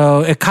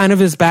 So it kind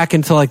of is back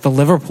into like the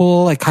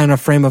Liverpool like kind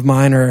of frame of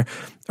mind or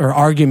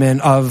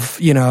argument of,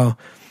 you know,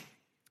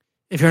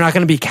 if you're not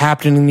going to be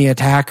captaining the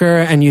attacker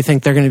and you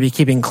think they're going to be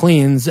keeping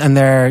cleans and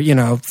they're, you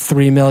know,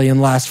 3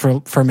 million less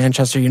for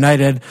Manchester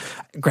United.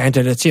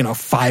 Granted, it's, you know,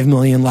 5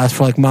 million less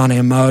for like Mane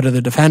and Mo to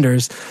the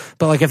defenders.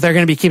 But like if they're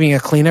going to be keeping a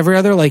clean every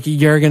other, like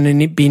you're going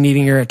to be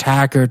needing your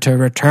attacker to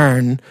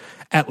return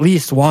at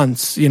least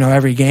once, you know,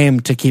 every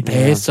game to keep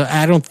pace. So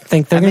I don't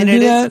think they're going to do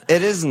that.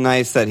 It is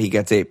nice that he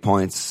gets 8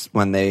 points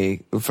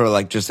for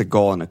like just a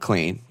goal and a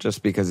clean,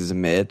 just because he's a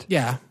mid.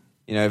 Yeah.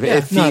 You know,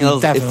 it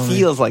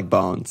feels like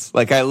bones.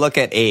 Like I look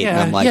at 8 and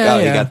I'm like, you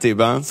got 2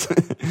 bones.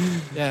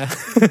 Yeah.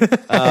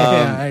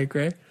 Yeah, I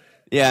agree.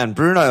 Yeah, and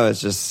Bruno is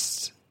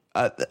just,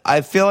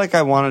 I feel like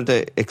I wanted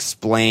to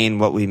explain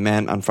what we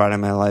meant on Friday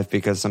Night Live,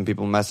 because some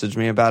people messaged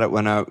me about it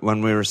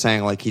when we were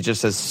saying like he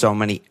just has so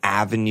many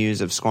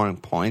avenues of scoring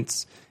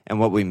points, and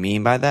what we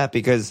mean by that,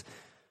 because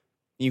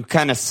you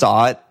kind of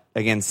saw it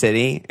against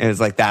City. It was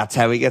like that's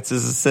how he gets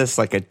his assists,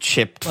 like a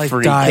chipped like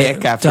free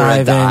kick after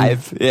a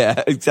dive.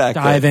 Yeah,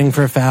 exactly. Diving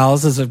for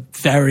fouls is a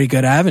very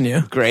good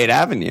avenue. Great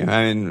avenue.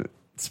 I mean,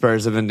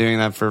 Spurs have been doing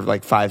that for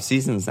like 5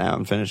 seasons now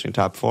and finishing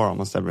top 4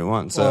 almost every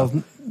one. So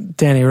well,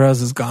 Danny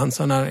Rose is gone,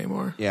 so not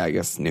anymore. Yeah, I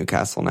guess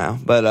Newcastle now.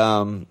 But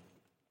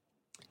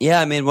yeah,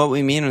 I mean, what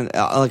we mean,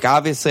 like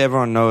obviously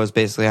everyone knows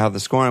basically how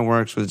the scoring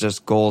works with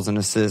just goals and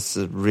assists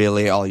is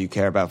really all you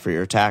care about for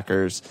your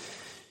attackers.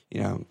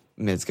 You know,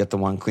 mids get the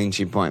 1 clean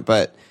sheet point.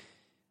 But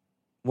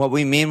what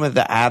we mean with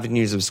the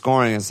avenues of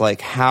scoring is like,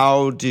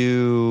 how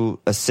do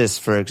assists,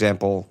 for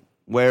example,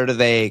 where do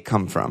they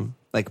come from?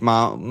 Like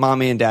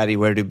mommy and daddy,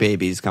 where do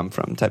babies come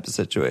from type of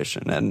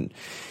situation. And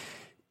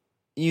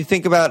you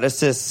think about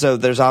assists, so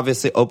there's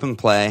obviously open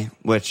play,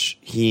 which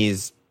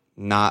he's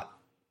not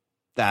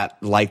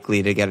that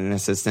likely to get an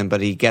assist in,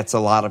 but he gets a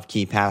lot of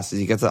key passes.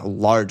 He gets a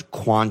large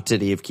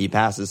quantity of key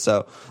passes.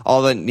 So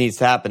all that needs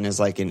to happen is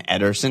like an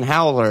Ederson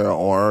howler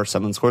or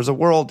someone scores a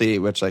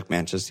worldie, which like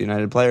Manchester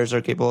United players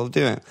are capable of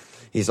doing.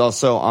 He's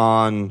also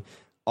on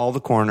all the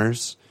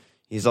corners.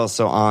 He's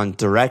also on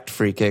direct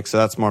free kicks, so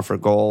that's more for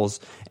goals.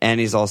 And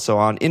he's also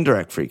on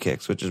indirect free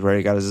kicks, which is where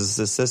he got his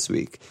assists this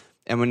week.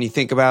 And when you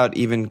think about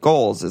even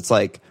goals, it's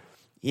like,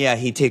 yeah,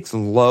 he takes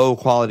low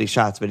quality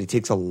shots, but he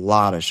takes a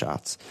lot of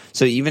shots.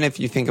 So even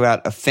if you think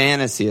about a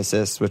fantasy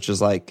assist, which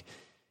is like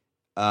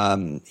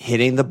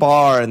hitting the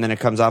bar and then it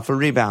comes off a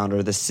rebound,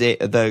 or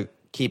the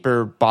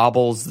keeper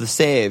bobbles the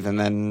save and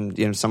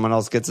then someone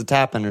else gets a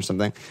tap in or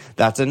something,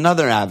 that's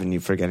another avenue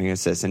for getting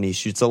assists. And he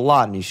shoots a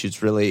lot, and he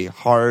shoots really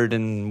hard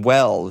and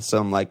well. So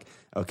I'm like,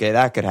 okay,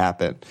 that could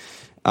happen.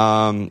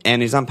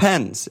 And he's on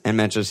pens, and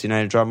Manchester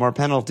United draw more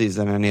penalties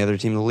than any other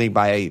team in the league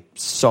by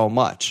so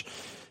much.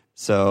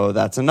 So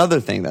that's another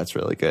thing that's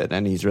really good,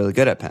 and he's really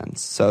good at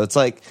pens. So it's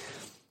like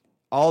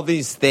all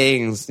these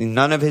things,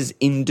 none of his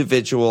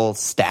individual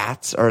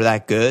stats are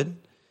that good,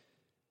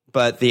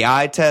 but the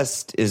eye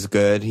test is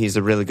good. He's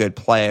a really good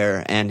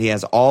player, and he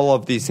has all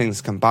of these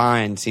things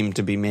combined seem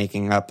to be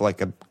making up like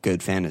a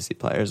good fantasy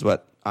player is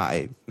what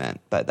I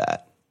meant by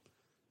that.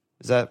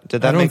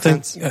 Did that make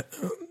sense?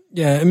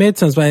 Yeah, it made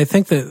sense, but I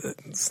think that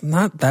it's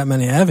not that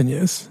many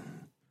avenues.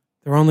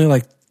 There were only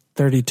like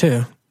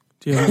 32.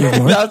 Do you have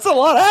more? That's a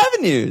lot of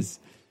avenues.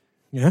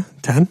 Yeah,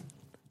 10.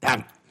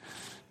 10.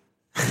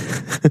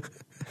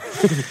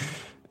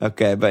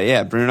 Okay, but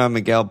yeah, Bruno,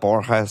 Miguel,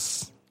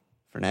 Borges,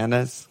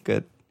 Fernandez,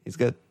 good. He's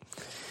good.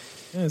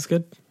 Yeah, it's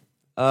good.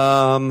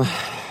 What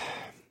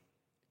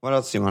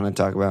else do you want to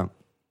talk about?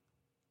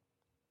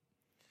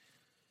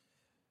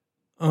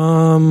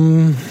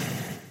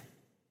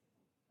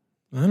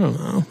 I don't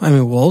know. I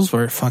mean, Wolves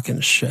were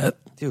fucking shit.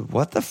 Dude,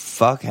 what the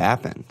fuck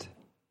happened?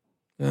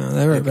 Yeah,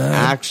 they were bad.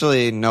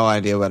 Actually, no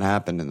idea what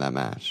happened in that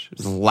match. It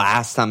was the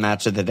last time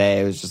match of the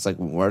day. It was just like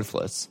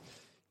worthless.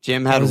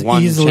 Jim had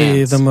one chance.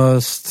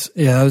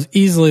 That was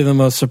easily the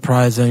most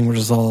surprising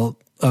result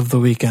of the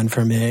weekend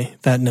for me.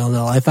 That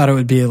 0-0. I thought it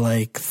would be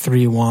like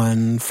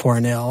 3-1,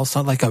 4-0. It's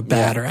not like a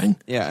battering.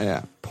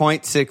 Yeah.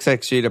 0.6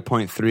 XG to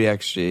 0.3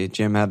 XG.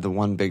 Jim had the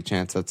one big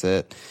chance. That's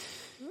it.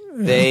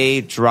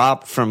 They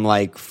dropped from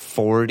like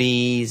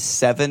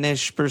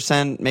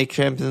 47-ish% make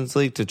Champions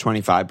League to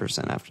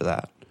 25% after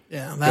that.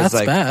 Yeah, that's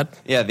bad.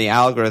 Yeah, the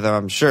algorithm,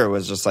 I'm sure,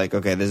 was just like,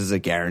 okay, this is a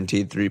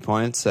guaranteed 3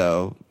 points,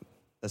 so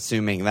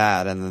assuming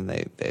that, and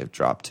then they've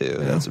dropped 2. Yeah.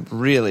 That's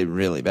really,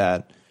 really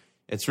bad.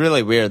 It's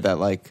really weird that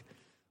like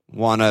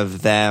one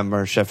of them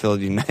or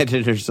Sheffield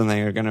United or something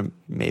are going to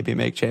maybe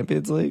make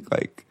Champions League.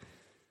 Like,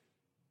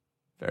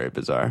 very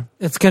bizarre.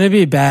 It's going to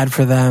be bad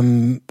for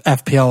them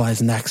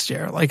FPL-wise next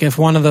year. Like, if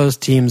one of those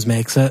teams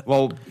makes it.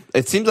 Well,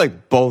 it seems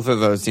like both of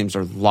those teams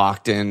are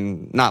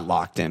not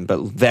locked in,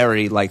 but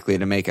very likely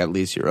to make at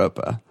least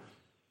Europa.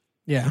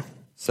 Yeah.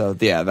 So,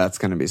 yeah, that's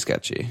going to be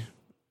sketchy.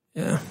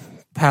 Yeah.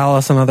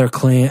 Palace, another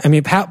clean. I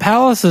mean,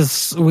 Palace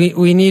is,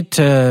 we need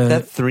to. Is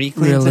that 3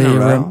 cleans in a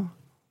row?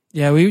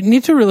 Yeah, we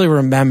need to really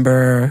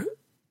remember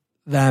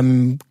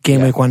them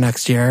game week 1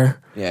 next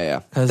year. Yeah.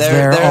 Because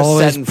they're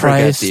always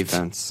priced.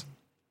 Defense.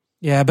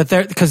 Yeah, but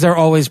they're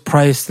always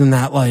priced in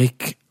that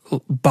like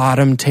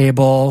bottom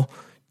table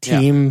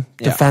team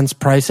defense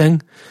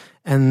pricing,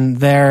 and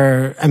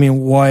they're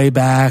way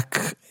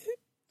back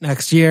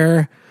next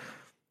year.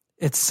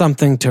 It's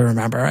something to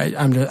remember.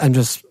 I'm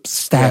just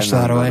stash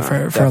that away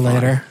for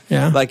later.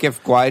 Yeah, like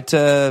if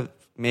Guaita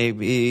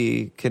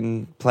maybe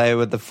can play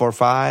with the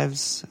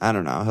 4-5s. I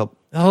don't know.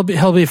 He'll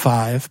be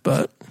 5,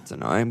 but it's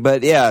annoying.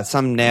 But yeah,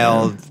 some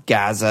nailed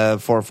Gaza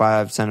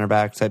 4-5 center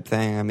back type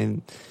thing. I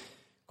mean.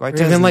 Or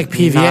even like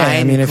PVA.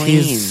 I mean, if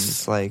cleans,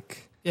 he's like,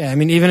 yeah, I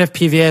mean, even if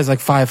PVA is like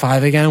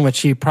 5-5 again, which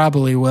he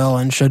probably will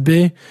and should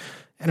be,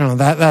 I don't know.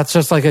 That's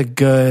just like a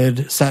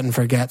good set and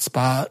forget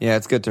spot. Yeah,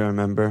 it's good to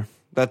remember.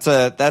 That's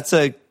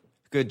a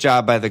good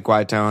job by the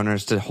Guaita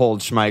owners to hold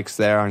Schmeichs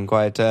there on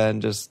Guaita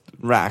and just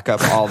rack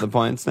up all the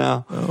points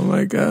now. Oh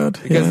my god!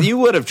 Because you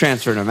would have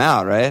transferred him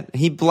out, right?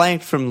 He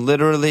blanked from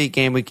literally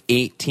game week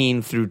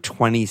 18 through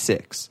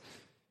 26.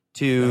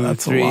 2,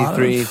 3,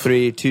 3,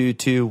 3, 2,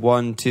 2,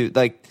 1, 2.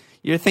 Like.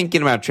 You're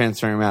thinking about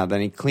transferring him out.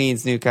 Then he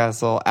cleans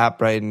Newcastle, at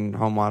Brighton,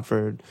 home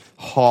Watford,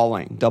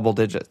 hauling double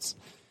digits.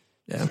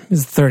 Yeah,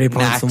 he's 30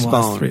 points Max in the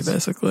last 3, bones.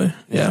 basically.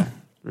 Yeah.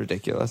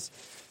 Ridiculous.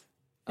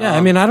 Yeah,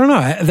 I mean, I don't know.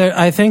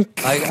 I think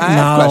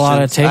not a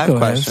lot of takeaways. I have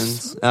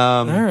questions.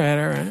 All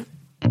right.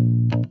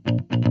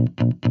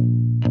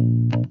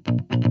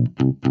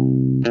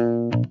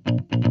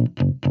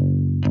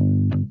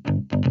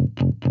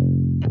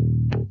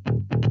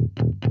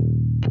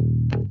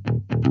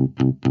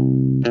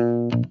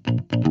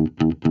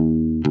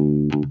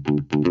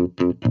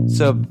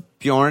 So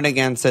Bjorn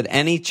again said,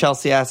 any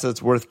Chelsea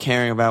assets worth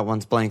caring about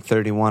once blank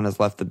 31 has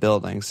left the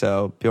building.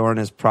 So Bjorn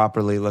is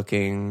properly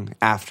looking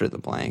after the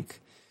blank.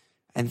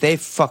 And they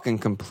fucking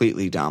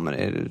completely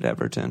dominated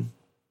Everton.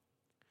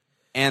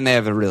 And they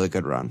have a really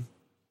good run.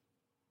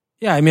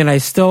 Yeah, I mean, I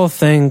still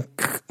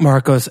think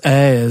Marcos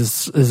A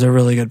is a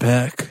really good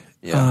pick.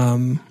 Yeah.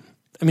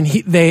 I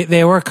mean,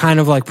 they were kind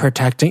of like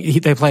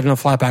protecting. They played in a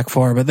flat back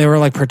four, but they were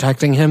like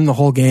protecting him the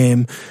whole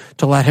game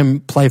to let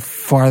him play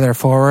farther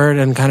forward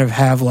and kind of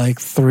have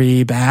like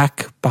three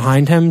back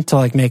behind him to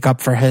like make up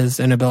for his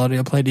inability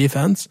to play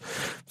defense.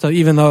 So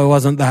even though it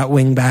wasn't that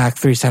wing back,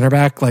 three center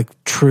back, like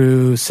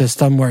true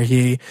system where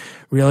he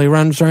really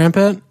runs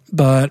rampant,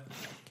 but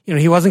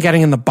he wasn't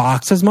getting in the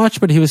box as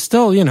much, but he was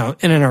still, in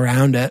and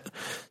around it.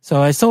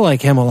 So I still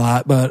like him a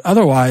lot, but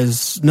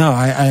otherwise, no,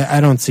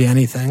 I don't see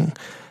anything.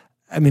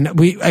 I mean,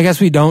 I guess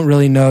we don't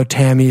really know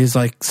Tammy's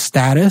like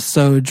status.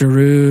 So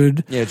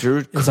Giroud. Yeah,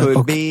 Giroud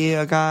could be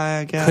a guy,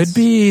 I guess. Could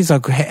be. He's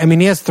okay. I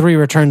mean, he has 3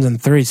 returns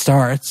and 3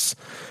 starts,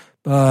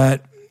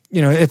 but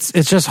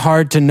it's just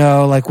hard to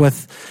know. Like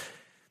with,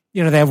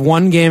 they have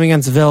one game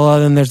against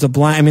Villa, then there's a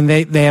blind. I mean,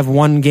 they have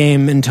one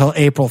game until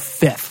April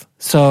 5th.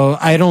 So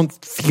I don't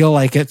feel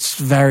like it's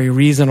very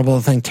reasonable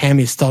to think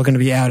Tammy's still going to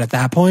be out at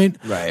that point.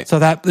 Right. So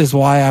that is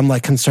why I'm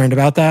like concerned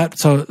about that.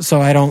 So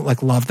I don't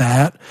like love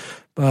that.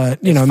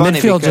 But,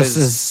 midfield just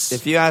is...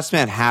 If you asked me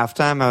at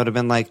halftime, I would have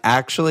been like,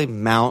 actually,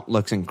 Mount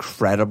looks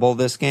incredible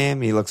this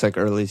game. He looks like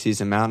early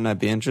season Mount, and I'd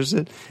be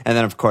interested. And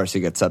then, of course,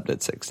 he gets subbed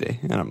at 60.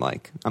 And I'm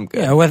like, I'm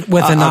good. Yeah, with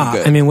a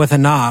knock. I mean, with a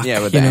knock.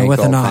 Yeah, with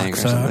a knock.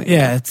 So,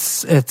 yeah,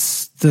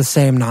 it's the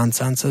same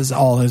nonsense as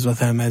always with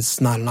him.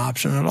 It's not an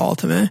option at all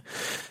to me.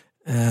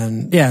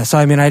 And, yeah, so,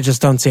 I mean, I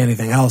just don't see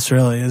anything else,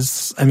 really.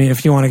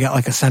 If you want to get,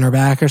 like, a center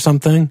back or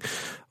something...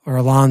 or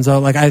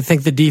Alonso, like I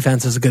think the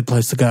defense is a good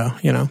place to go.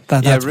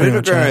 That's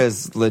Rudiger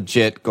is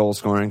legit goal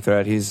scoring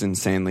threat. He's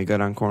insanely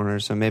good on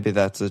corners, so maybe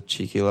that's a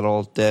cheeky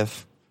little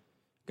diff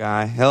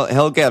guy.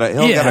 He'll get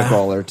a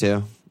goal or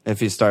two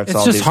if he starts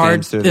all these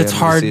games through the end of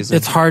the season.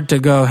 It's hard to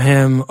go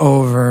him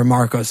over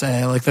Marcos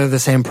A. Like they're the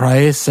same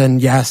price,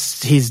 and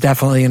yes, he's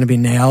definitely going to be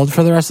nailed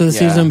for the rest of the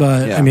season.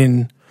 But I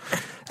mean,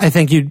 I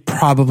think you'd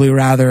probably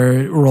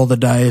rather roll the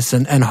dice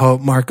and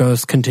hope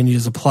Marcos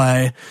continues to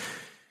play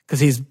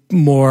because he's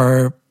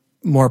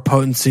more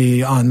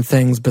potency on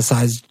things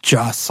besides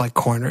just like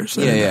corners.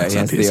 He has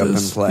the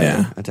open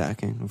play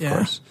attacking, of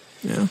course.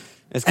 Yeah.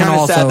 It's kind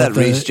of sad that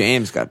Reece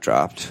James got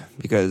dropped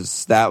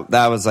because that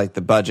was like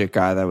the budget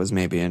guy that was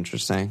maybe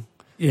interesting.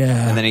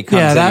 Yeah. And then he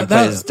comes in and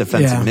plays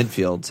defensive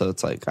midfield, so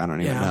it's like, I don't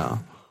even know.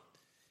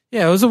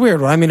 Yeah, it was a weird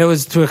one. I mean, it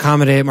was to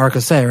accommodate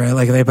Marcos A, right?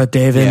 Like they put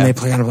David and they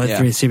play kind of like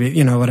 3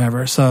 CB,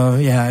 whatever. So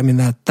yeah, I mean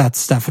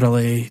that's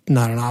definitely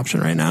not an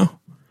option right now.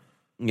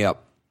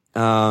 Yep.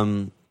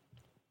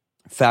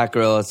 Fat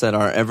Gorilla said,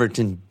 are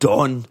Everton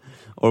done,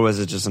 or was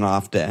it just an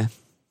off day?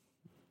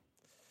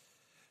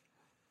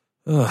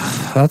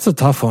 That's a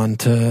tough one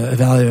to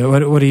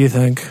evaluate. What do you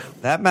think?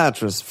 That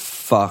match was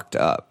fucked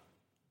up.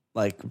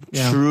 Like,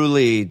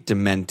 truly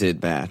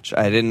demented match.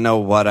 I didn't know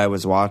what I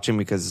was watching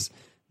because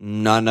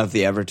none of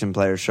the Everton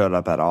players showed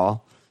up at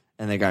all,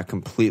 and they got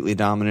completely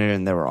dominated,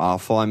 and they were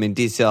awful. I mean,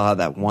 DCL had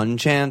that one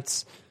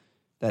chance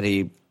that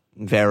he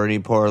very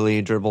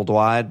poorly dribbled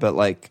wide, but,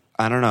 like,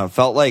 I don't know. It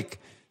felt like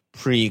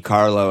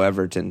pre-Carlo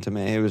Everton to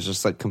me. It was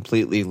just like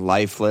completely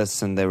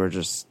lifeless and they were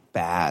just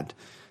bad.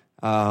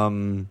 I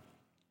mean,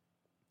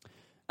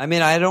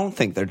 I don't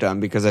think they're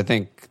done because I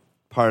think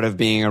part of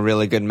being a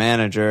really good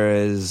manager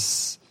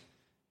is,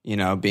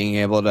 being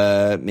able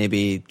to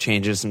maybe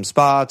change some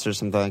spots or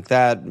something like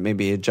that,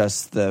 maybe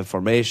adjust the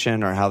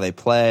formation or how they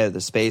play or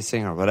the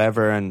spacing or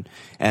whatever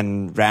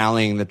and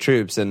rallying the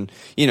troops. And,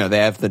 they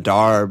have the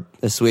Darb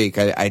this week.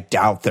 I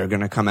doubt they're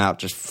going to come out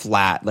just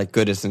flat. Like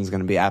Goodison's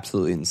going to be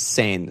absolutely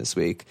insane this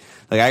week.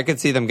 Like I could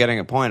see them getting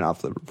a point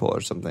off Liverpool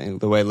or something.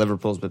 The way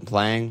Liverpool's been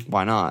playing,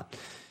 why not?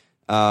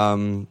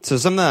 So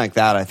something like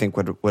that I think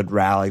would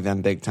rally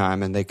them big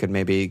time and they could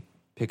maybe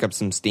pick up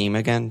some steam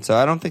again. So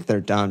I don't think they're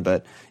done,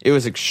 but it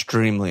was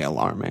extremely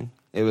alarming.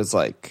 It was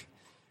like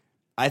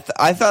I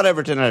thought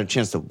Everton had a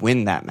chance to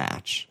win that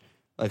match.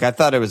 Like I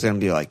thought it was going to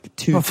be like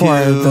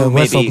 2-2,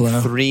 maybe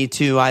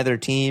 3-2 either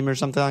team or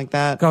something like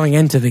that. Going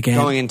into the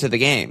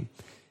game.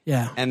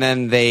 Yeah. And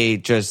then they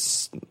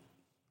just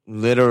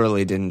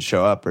literally didn't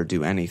show up or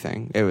do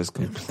anything. It was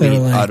complete,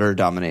 utter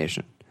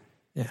domination.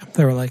 Yeah.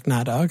 They were like,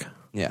 nah, dog.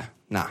 Yeah.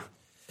 Nah.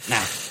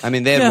 I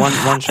mean, they had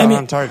one shot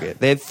on target.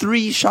 They had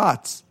 3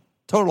 shots.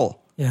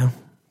 Total. Yeah,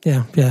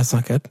 it's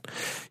not good.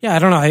 Yeah, I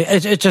don't know.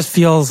 It just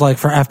feels like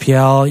for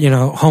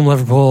FPL, home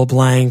Liverpool,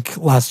 blank,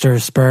 Leicester,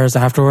 Spurs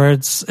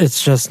afterwards,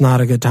 it's just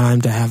not a good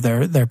time to have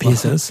their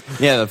pieces.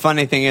 Yeah, the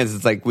funny thing is,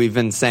 it's like we've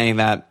been saying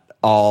that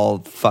all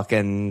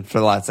fucking for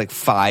the last like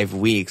 5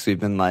 weeks. We've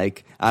been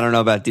like, I don't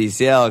know about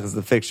DCL because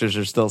the fixtures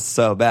are still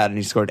so bad and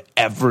he scored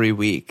every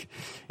week.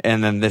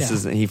 And then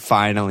he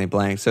finally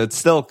blanked. So it's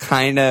still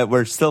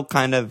we're still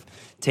kind of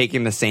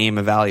taking the same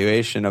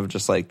evaluation of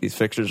just like these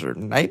fixtures are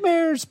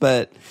nightmares,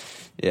 but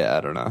yeah,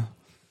 I don't know.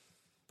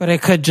 But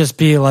it could just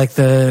be like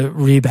the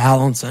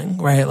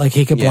rebalancing, right? Like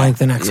he could blank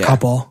the next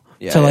couple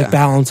to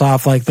balance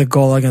off like the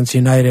goal against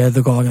United,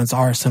 the goal against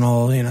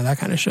Arsenal, that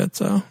kind of shit.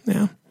 So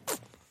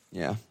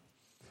yeah.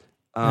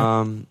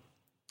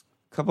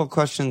 Couple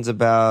questions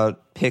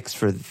about picks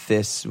for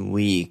this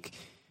week.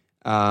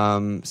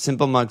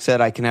 Simple Mug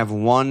said, I can have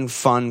one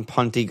fun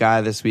punty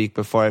guy this week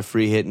before I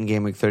free hit in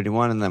Game Week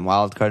 31 and then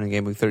wild card in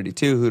Game Week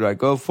 32. Who do I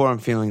go for? I'm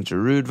feeling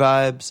Giroud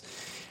vibes.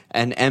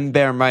 And M.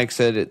 Bear Mike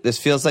said, this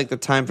feels like the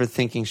time for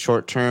thinking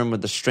short term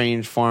with the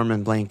strange form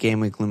and blank Game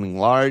Week looming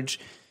large.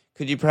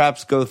 Could you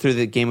perhaps go through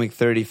the Game Week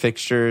 30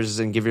 fixtures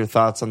and give your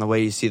thoughts on the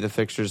way you see the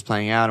fixtures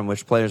playing out and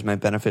which players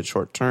might benefit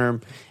short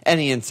term?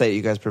 Any insight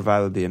you guys provide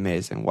would be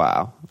amazing.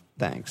 Wow.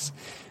 Thanks.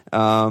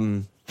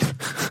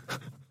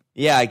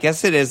 Yeah, I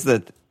guess it is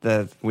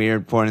the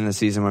weird point in the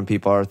season when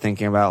people are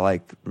thinking about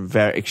like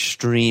very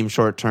extreme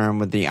short term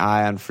with the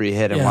eye on free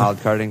hit and wild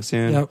carding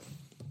soon. Yep.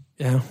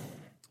 Yeah.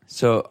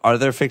 So are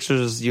there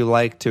fixtures you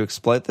like to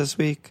exploit this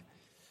week?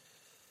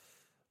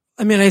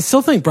 I mean, I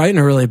still think Brighton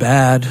are really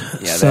bad.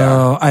 Yeah,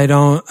 so I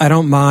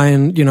don't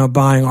mind,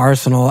 buying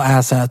Arsenal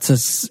assets.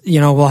 It's,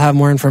 we'll have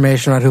more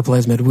information about who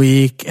plays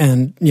midweek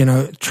and,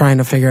 trying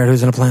to figure out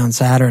who's going to play on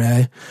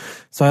Saturday.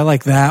 So I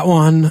like that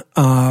one.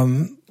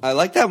 I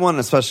like that one,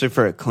 especially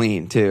for a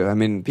clean too. I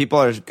mean, people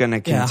are going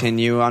to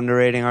continue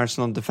underrating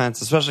Arsenal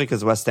defense, especially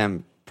because West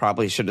Ham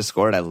probably should have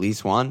scored at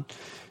least one,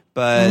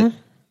 but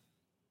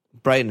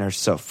Brighton are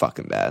so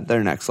fucking bad.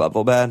 They're next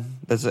level bad.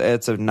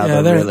 It's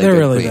another really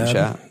good clean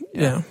shot.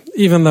 Yeah.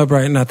 Even though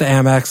Brighton at the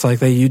Amex, like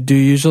they do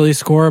usually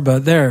score,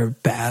 but they're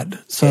bad.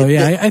 So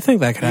I think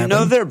that could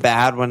happen. They're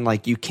bad when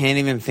like you can't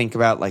even think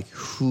about like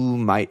who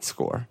might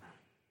score.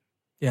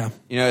 Yeah.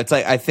 It's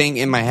like I think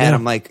in my head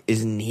I'm like,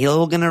 is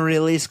Neil gonna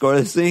really score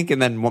this week?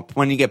 And then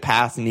when you get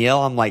past Neil,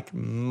 I'm like,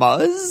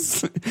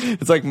 Muzz?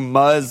 It's like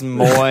Muzz,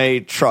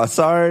 Moy,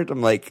 Trossard.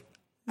 I'm like,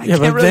 I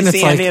can't really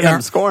see any of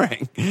them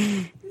scoring.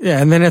 Yeah,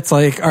 and then it's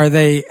like, are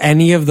they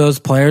any of those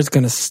players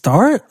going to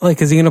start?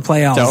 Like, is he going to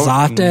play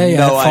Alzate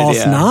at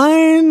false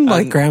nine?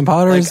 Like, Graham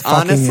Potter's like,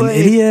 fucking honestly, an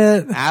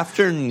idiot.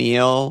 After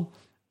Neil,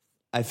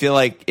 I feel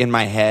like in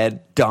my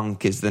head,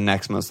 Dunk is the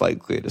next most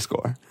likely to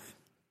score.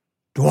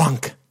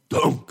 Dunk.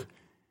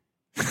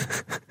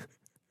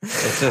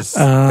 It's just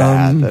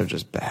bad. They're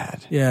just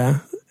bad. Yeah.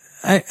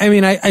 I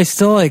mean, I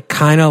still like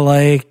kind of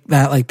like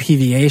that like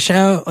PVA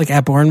shout. Like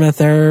at Bournemouth,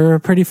 they're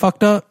pretty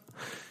fucked up.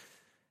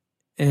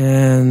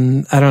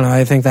 And I don't know.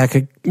 I think that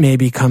could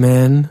maybe come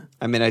in.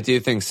 I mean, I do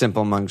think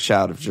Simple Monk's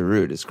shout of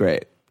Giroud is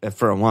great. If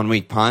for a 1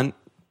 week punt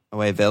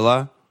away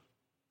Villa.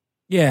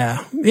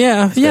 Yeah.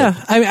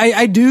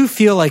 I do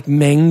feel like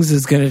Mings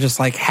is going to just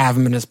like have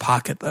him in his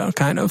pocket though,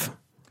 kind of.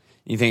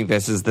 You think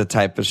this is the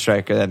type of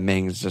striker that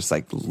Mings just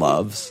like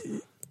loves?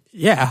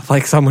 Yeah,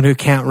 like someone who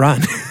can't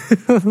run.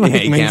 Like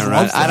he can't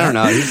run. I don't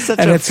know. He's such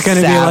a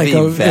savvy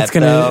vet,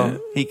 though.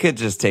 He could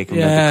just take him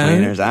to the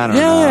cleaners. I don't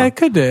know. Yeah, it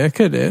could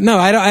do. No,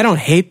 I don't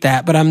hate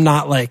that, but I'm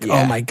not like,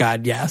 oh my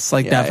God, yes.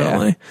 Like,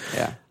 definitely.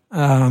 Yeah.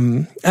 I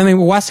mean,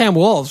 West Ham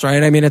Wolves,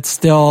 right? I mean, it's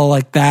still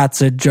like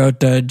that's a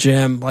Jota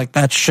Jim. Like,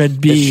 that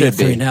should be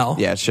 3-0.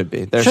 Yeah, it should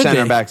be. Their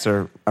center backs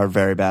are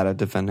very bad at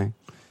defending.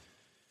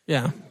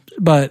 Yeah.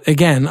 But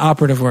again,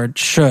 operative word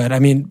should. I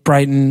mean,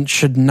 Brighton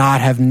should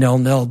not have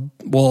 0-0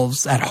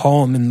 Wolves at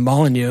home in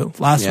Molineux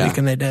last week,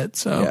 and they did.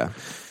 So,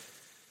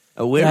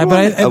 a weird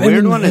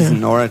one is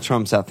Norwich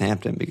from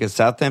Southampton because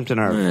Southampton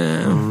are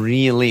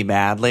really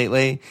bad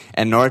lately,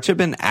 and Norwich have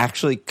been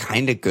actually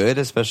kind of good,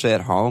 especially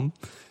at home.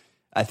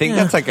 I think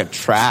that's like a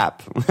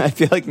trap. I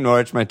feel like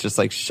Norwich might just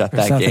like shut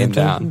that game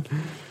down.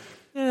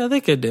 Yeah,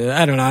 they could do it.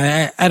 I don't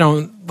know. I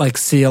don't like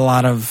see a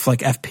lot of like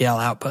FPL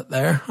output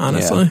there,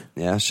 honestly.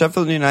 Yeah.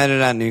 Sheffield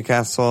United at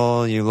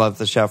Newcastle. You love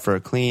the shout for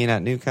a clean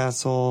at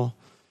Newcastle.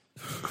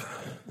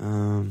 I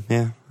don't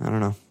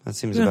know. That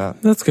seems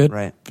about that's good.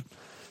 Right.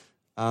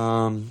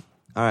 All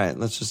right,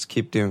 let's just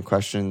keep doing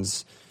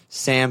questions.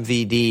 Sam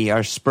VD,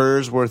 are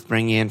Spurs worth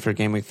bringing in for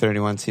Game Week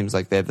 31? Seems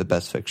like they have the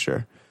best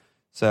fixture.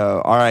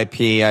 So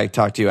RIP, I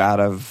talked you out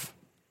of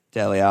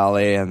Dele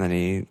Alli, and then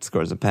he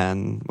scores a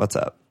pen. What's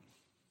up?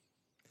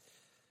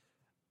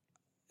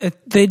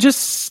 They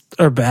just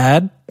are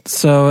bad,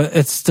 so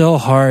it's still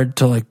hard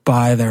to like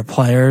buy their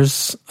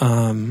players.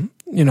 Home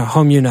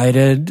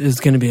United is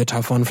going to be a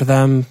tough one for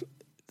them.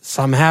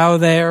 Somehow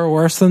they are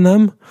worse than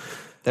them.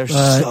 They're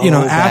so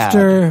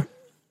bad.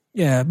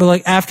 But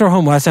like after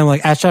home West Ham,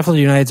 like at Sheffield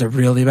United's a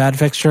really bad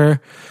fixture.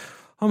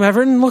 Home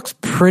Everton looks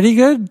pretty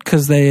good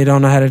because they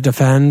don't know how to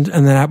defend,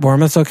 and then at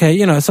Bournemouth's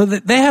okay. So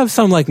they have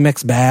some like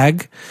mixed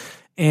bag.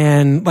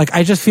 And like,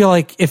 I just feel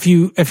like if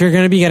you're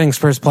going to be getting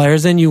Spurs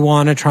players in, you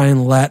want to try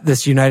and let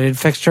this United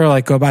fixture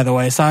like go by the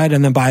wayside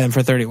and then buy them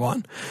for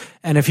 31.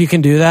 And if you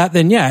can do that,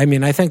 then I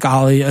mean, I think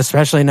Ollie,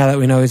 especially now that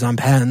we know he's on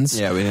pens.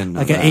 Yeah, we didn't know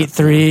like that.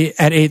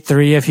 At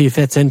 8-3, if he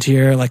fits into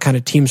your like kind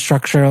of team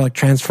structure, like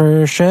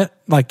transfer shit,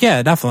 like,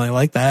 definitely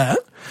like that.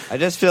 I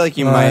just feel like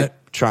you might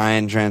try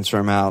and transfer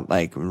him out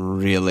like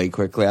really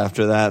quickly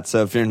after that.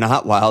 So if you're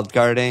not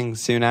wildcarding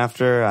soon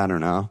after, I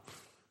don't know.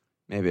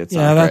 Maybe it's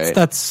not great.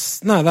 That's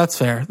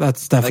fair.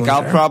 That's definitely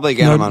I'll fair. probably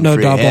get him on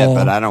free hit,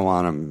 but I don't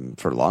want him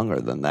for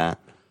longer than that.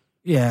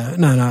 Yeah,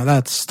 no,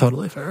 that's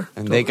totally fair.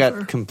 And they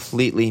got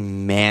completely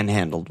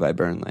manhandled by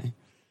Burnley.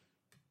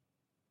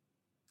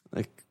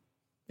 I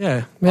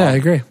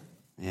agree.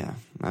 Yeah,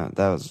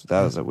 that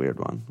was a weird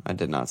one. I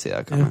did not see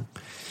that coming.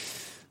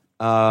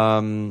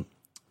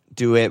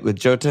 Do it with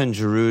Jota and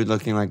Giroud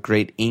looking like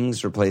great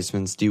Ings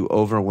replacements. Do you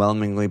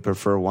overwhelmingly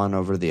prefer one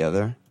over the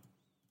other?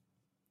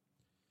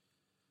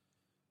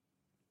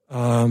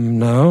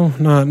 No,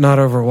 not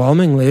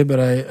overwhelmingly, but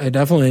I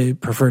definitely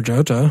prefer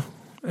Jota.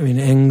 I mean,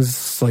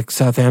 Ings, like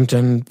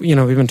Southampton, we've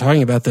been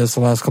talking about this the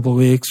last couple of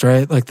weeks,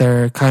 right? Like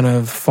they're kind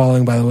of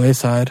falling by the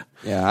wayside.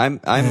 Yeah,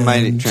 I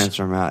might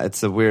transfer him out.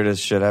 It's the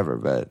weirdest shit ever,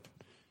 but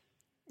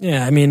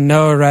yeah, I mean,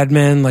 no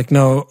Redmond, like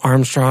no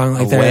Armstrong,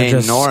 like they're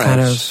just Norwich.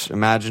 kind of.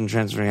 Imagine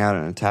transferring out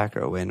an attacker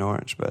away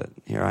Norwich, but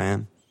here I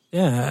am.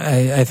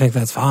 Yeah, I think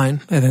that's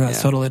fine. I think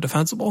that's totally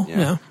defensible.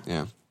 Yeah.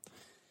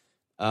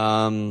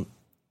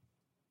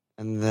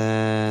 And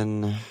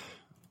then,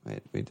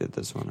 wait, we did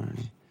this one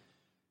already.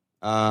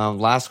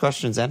 Last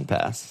question's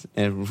NPass.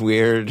 A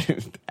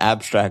weird,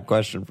 abstract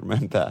question from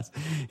NPass.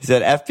 He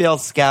said, FPL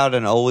Scout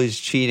and Always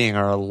Cheating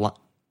are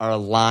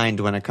aligned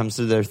when it comes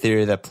to their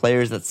theory that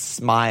players that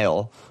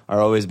smile are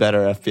always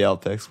better FPL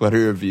picks. What are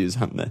your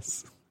views on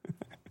this?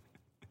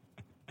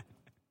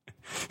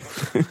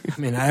 I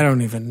mean, I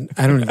don't even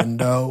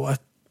know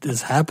what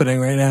is happening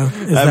right now.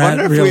 I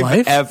wonder if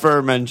we've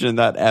ever mentioned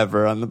that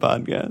ever on the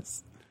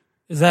podcast.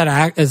 Is that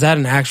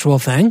an actual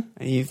thing?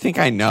 You think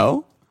I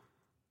know?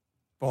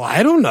 Well,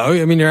 I don't know.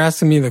 I mean, you're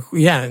asking me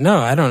no,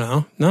 I don't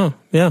know. No,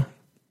 yeah.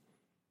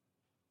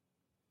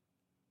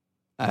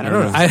 I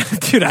don't know.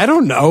 Dude, I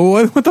don't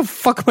know. What the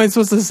fuck am I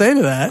supposed to say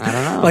to that? I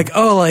don't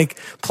know. Like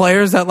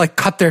players that like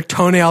cut their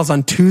toenails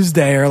on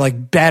Tuesday are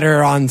like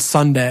better on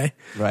Sunday.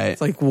 Right.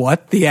 It's like,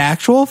 what the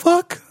actual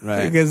fuck?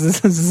 Right. Because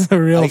this is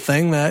a real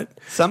thing that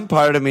some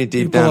part of me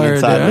deep down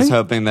inside was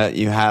hoping that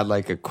you had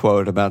like a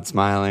quote about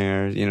smiling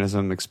or,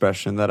 some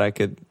expression that I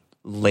could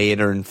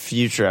later in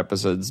future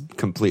episodes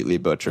completely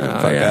butcher.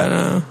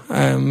 No,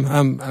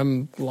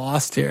 I'm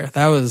lost here.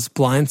 That was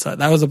blindside.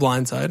 That was a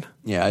blindside.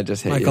 Yeah, I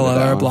just hit Michael you with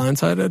that one.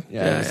 blindsided.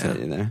 Yeah, I just hit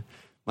you there.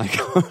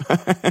 Michael.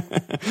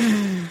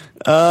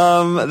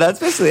 That's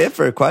basically it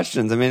for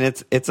questions. I mean,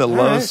 it's a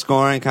low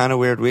scoring kind of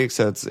weird week,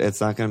 so it's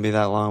not going to be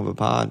that long of a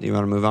pod. You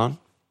want to move on?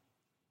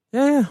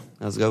 Yeah.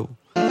 Let's go.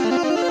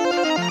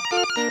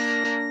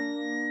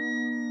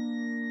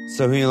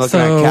 So who are you looking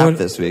at cap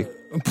this week?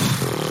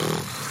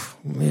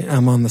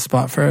 I'm on the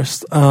spot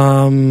first.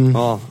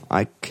 Well,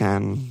 I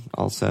can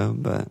also,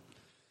 but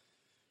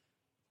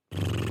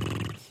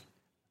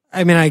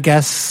I mean, I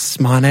guess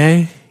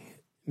Mane,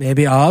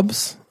 maybe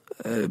Obbs.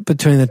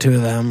 Between the two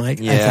of them, I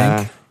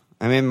think.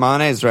 I mean,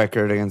 Mane's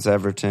record against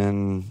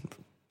Everton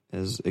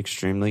is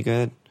extremely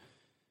good.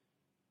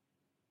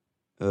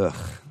 Ugh.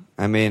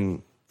 I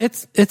mean,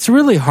 it's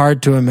really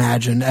hard to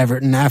imagine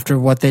Everton after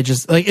what they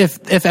just like.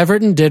 If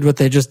Everton did what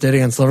they just did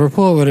against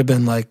Liverpool, it would have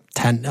been like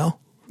 10-0.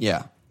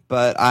 Yeah,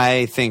 but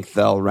I think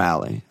they'll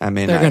rally. I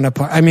mean, they're gonna.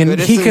 I mean,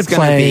 he could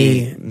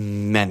play be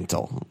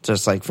mental,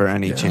 just like for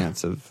any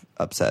chance of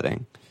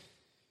upsetting.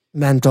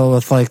 Mental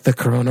with like the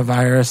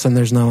coronavirus and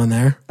there's no one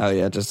there. Oh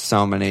yeah, just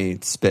so many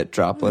spit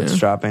droplets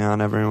dropping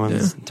on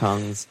everyone's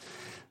tongues.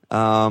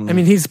 I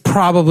mean, he's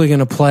probably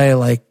going to play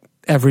like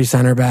every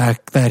center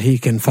back that he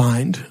can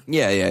find.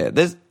 Yeah.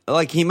 This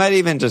he might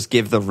even just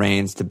give the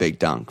reins to Big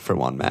Dunk for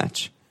one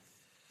match.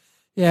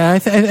 Yeah, I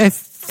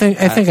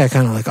think I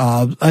kind of like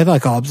Obbs. I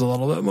like Obbs a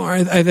little bit more.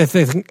 I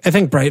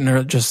think Brighton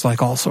are just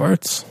like all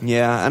sorts.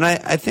 Yeah, and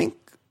I think.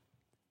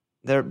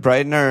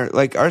 Brighton are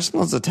like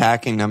Arsenal's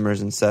attacking numbers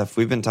and stuff.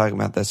 We've been talking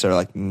about this are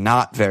like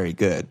not very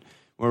good.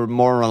 We're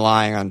more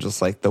relying on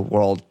just like the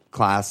world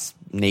class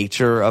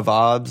nature of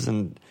Obbs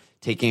and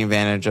taking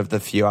advantage of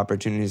the few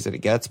opportunities that it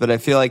gets. But I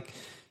feel like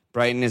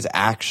Brighton is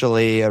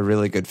actually a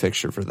really good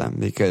fixture for them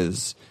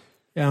because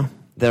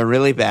they're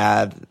really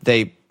bad.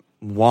 They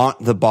want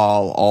the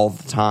ball all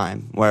the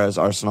time, whereas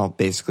Arsenal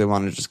basically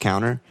want to just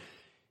counter.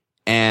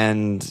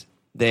 And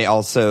they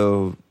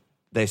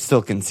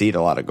still concede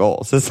a lot of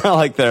goals. It's not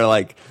like they're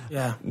like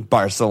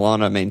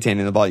Barcelona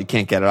maintaining the ball. You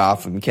can't get it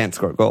off and you can't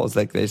score goals.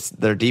 Like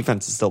their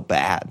defense is still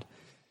bad.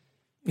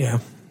 Yeah.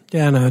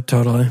 Yeah, no,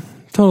 totally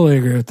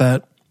agree with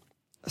that.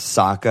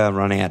 Saka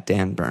running at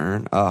Dan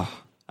Burn. Oh,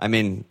 I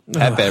mean,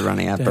 Pepe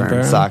running at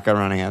Burn. Saka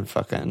running at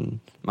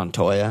fucking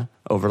Montoya.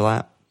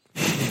 Overlap.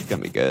 It's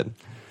going to be good.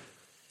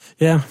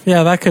 Yeah,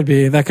 that could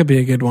be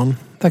a good one.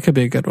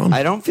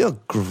 I don't feel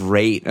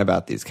great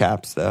about these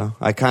caps though.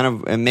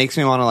 It makes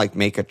me want to like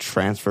make a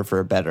transfer for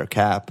a better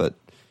cap, but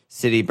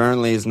City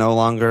Burnley is no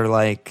longer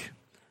like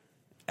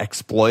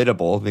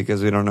exploitable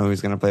because we don't know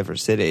who's going to play for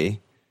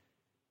City.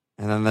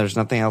 And then there's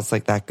nothing else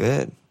like that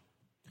good.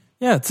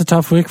 Yeah, it's a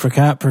tough week for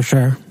cap for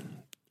sure.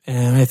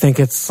 And I think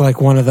it's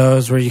like one of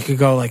those where you could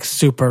go like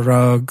super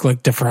rogue,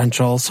 like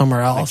differential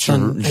somewhere else.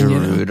 Like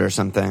Giroud or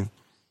something.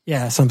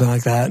 Yeah, something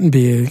like that and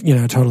be,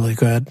 totally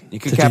good. You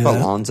could cap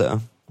Alonso.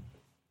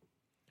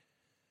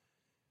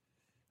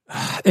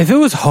 If it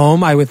was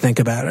home, I would think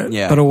about it.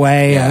 Yeah. But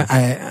away,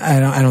 I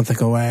don't think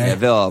away. Yeah,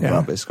 Villa will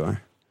probably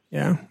score.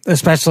 Yeah.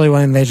 Especially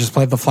when they just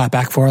played the flat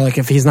back four. Like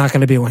if he's not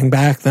going to be wing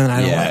back, then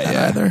I don't like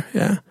that either.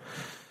 Yeah.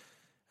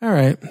 All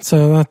right,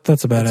 so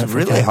that's about it. It's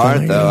really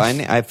hard though.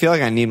 I feel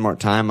like I need more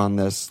time on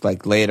this,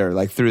 like later,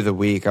 like through the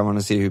week. I want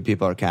to see who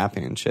people are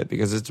capping and shit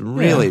because it's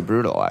really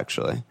brutal,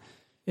 actually.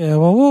 Yeah,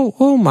 well,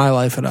 we'll my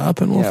life it up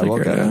and we'll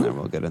figure it out.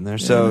 We'll get in there.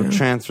 So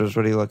transfers,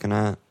 what are you looking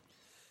at?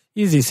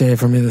 Easy save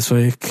for me this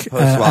week. Post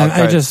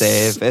wildcard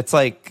save. It's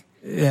like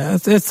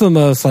it's the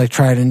most like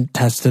tried and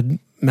tested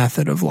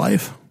method of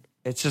life.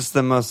 It's just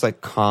the most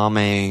like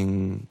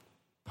calming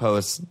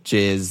post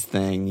jizz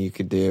thing you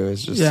could do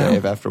is just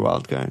save after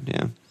wildcard.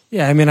 Yeah.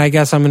 Yeah, I mean, I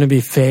guess I'm going to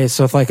be faced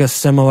with like a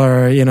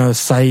similar,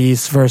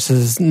 Saiz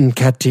versus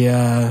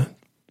Nketiah.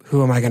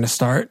 Who am I going to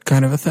start?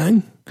 Kind of a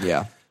thing.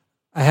 Yeah.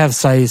 I have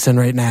Saiz in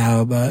right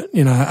now, but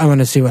I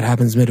want to see what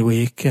happens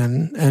midweek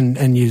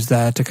and use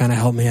that to kind of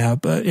help me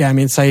out. But yeah, I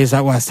mean, Saiz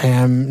at West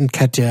Ham,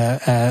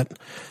 Nketiah at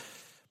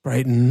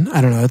Brighton.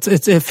 I don't know.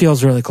 It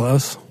feels really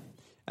close.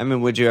 I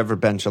mean, would you ever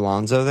bench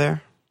Alonso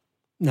there?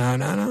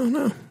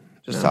 No.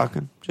 Just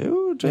talking.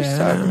 Just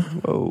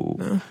talking. Whoa.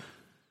 No.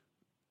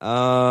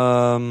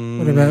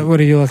 What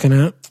are you looking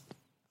at?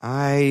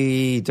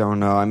 I don't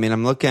know. I mean,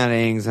 I'm looking at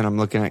Ings and I'm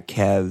looking at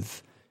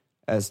Kev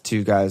as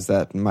two guys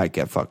that might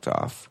get fucked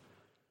off.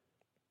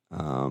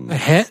 A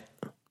hit?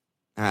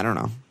 I don't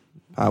know.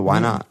 Why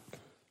not?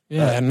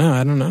 Yeah, no,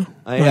 I don't know.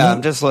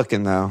 I'm just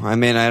looking though. I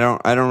mean, I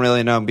don't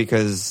really know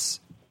because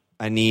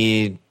I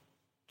need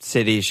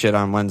City shit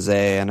on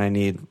Wednesday and I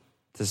need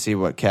to see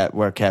where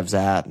Kev's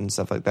at and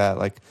stuff like that.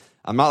 Like,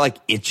 I'm not like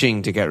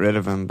itching to get rid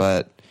of him,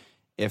 but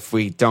if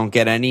we don't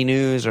get any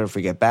news or if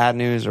we get bad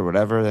news or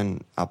whatever,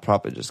 then I'll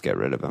probably just get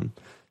rid of him.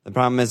 The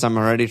problem is I'm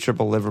already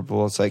triple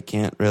Liverpool, so I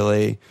can't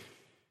really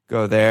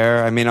go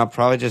there. I mean, I'll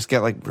probably just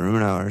get like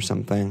Bruno or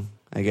something,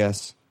 I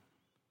guess.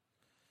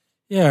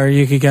 Yeah, or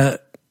you could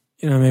get,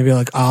 maybe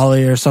like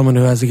Ollie or someone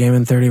who has a game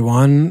in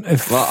 31.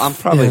 Well, I'm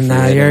probably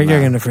you're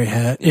going to free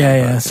hit.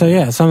 Yeah. So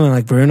yeah, something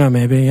like Bruno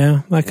maybe.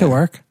 Yeah, that could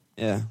work.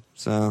 Yeah,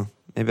 so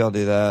maybe I'll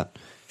do that.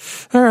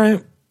 All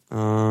right.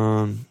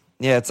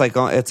 Yeah, it's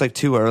like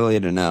too early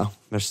to know.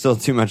 There's still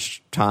too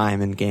much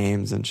time in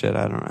games and shit.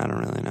 I don't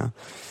really know.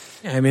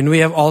 Yeah, I mean, we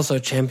have also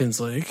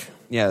Champions League.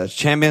 Yeah, the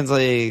Champions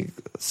League,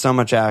 so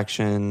much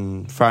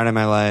action, Friday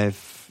My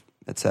Life,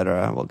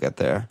 etc. We'll get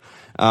there.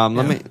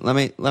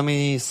 Let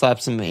me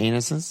slap some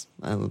anuses.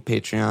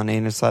 Patreon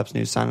anus slaps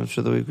new signups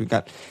for the week. We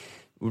got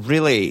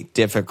really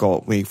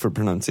difficult week for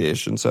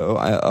pronunciation, so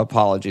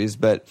apologies.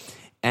 But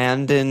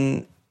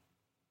Andon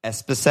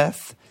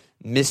Espeseth,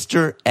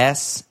 Mr.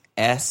 S.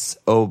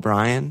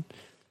 O'Brien,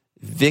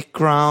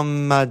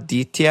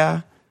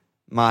 Vikramaditya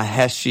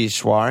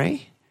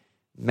Maheshwari,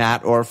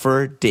 Matt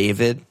Orford,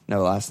 David,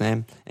 no last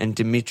name, and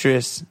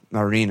Demetrius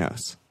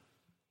Marinos.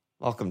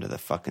 Welcome to the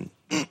fucking...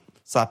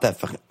 Slap that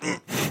fucking...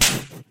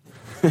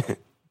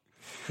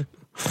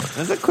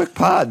 That's a quick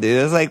pod,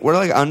 dude. We're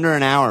like under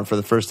an hour for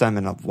the first time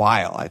in a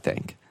while, I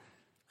think.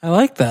 I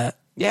like that.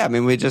 Yeah, I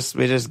mean, we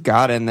just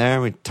got in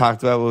there. We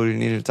talked about what we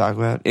needed to talk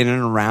about, in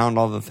and around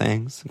all the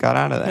things. Got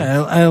out of there.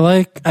 Yeah,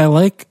 I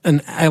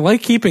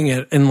like keeping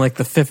it in like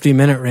the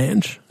 50-minute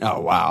range. Oh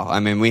wow! I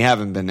mean, we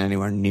haven't been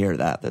anywhere near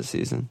that this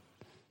season.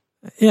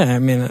 Yeah, I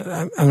mean,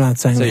 I'm not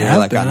saying. So you're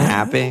like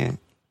unhappy?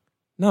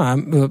 No,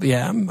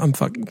 I'm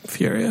fucking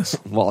furious.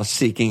 While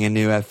seeking a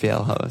new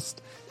FPL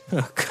host.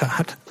 Oh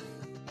God.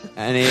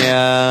 Any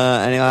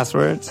last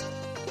words?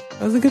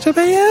 That was a good job,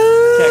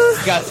 you.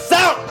 Check us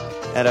out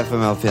at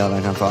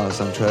FMLPL.com. Follow us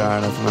on Twitter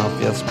at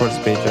FMLPL. Support us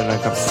at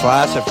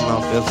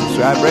Patreon.com/FMLPL.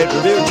 Subscribe, rate,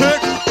 review,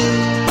 check.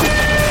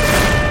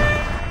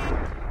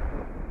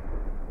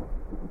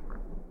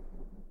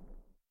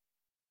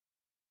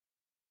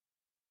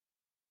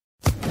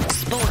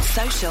 Sports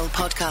Social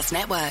Podcast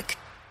Network.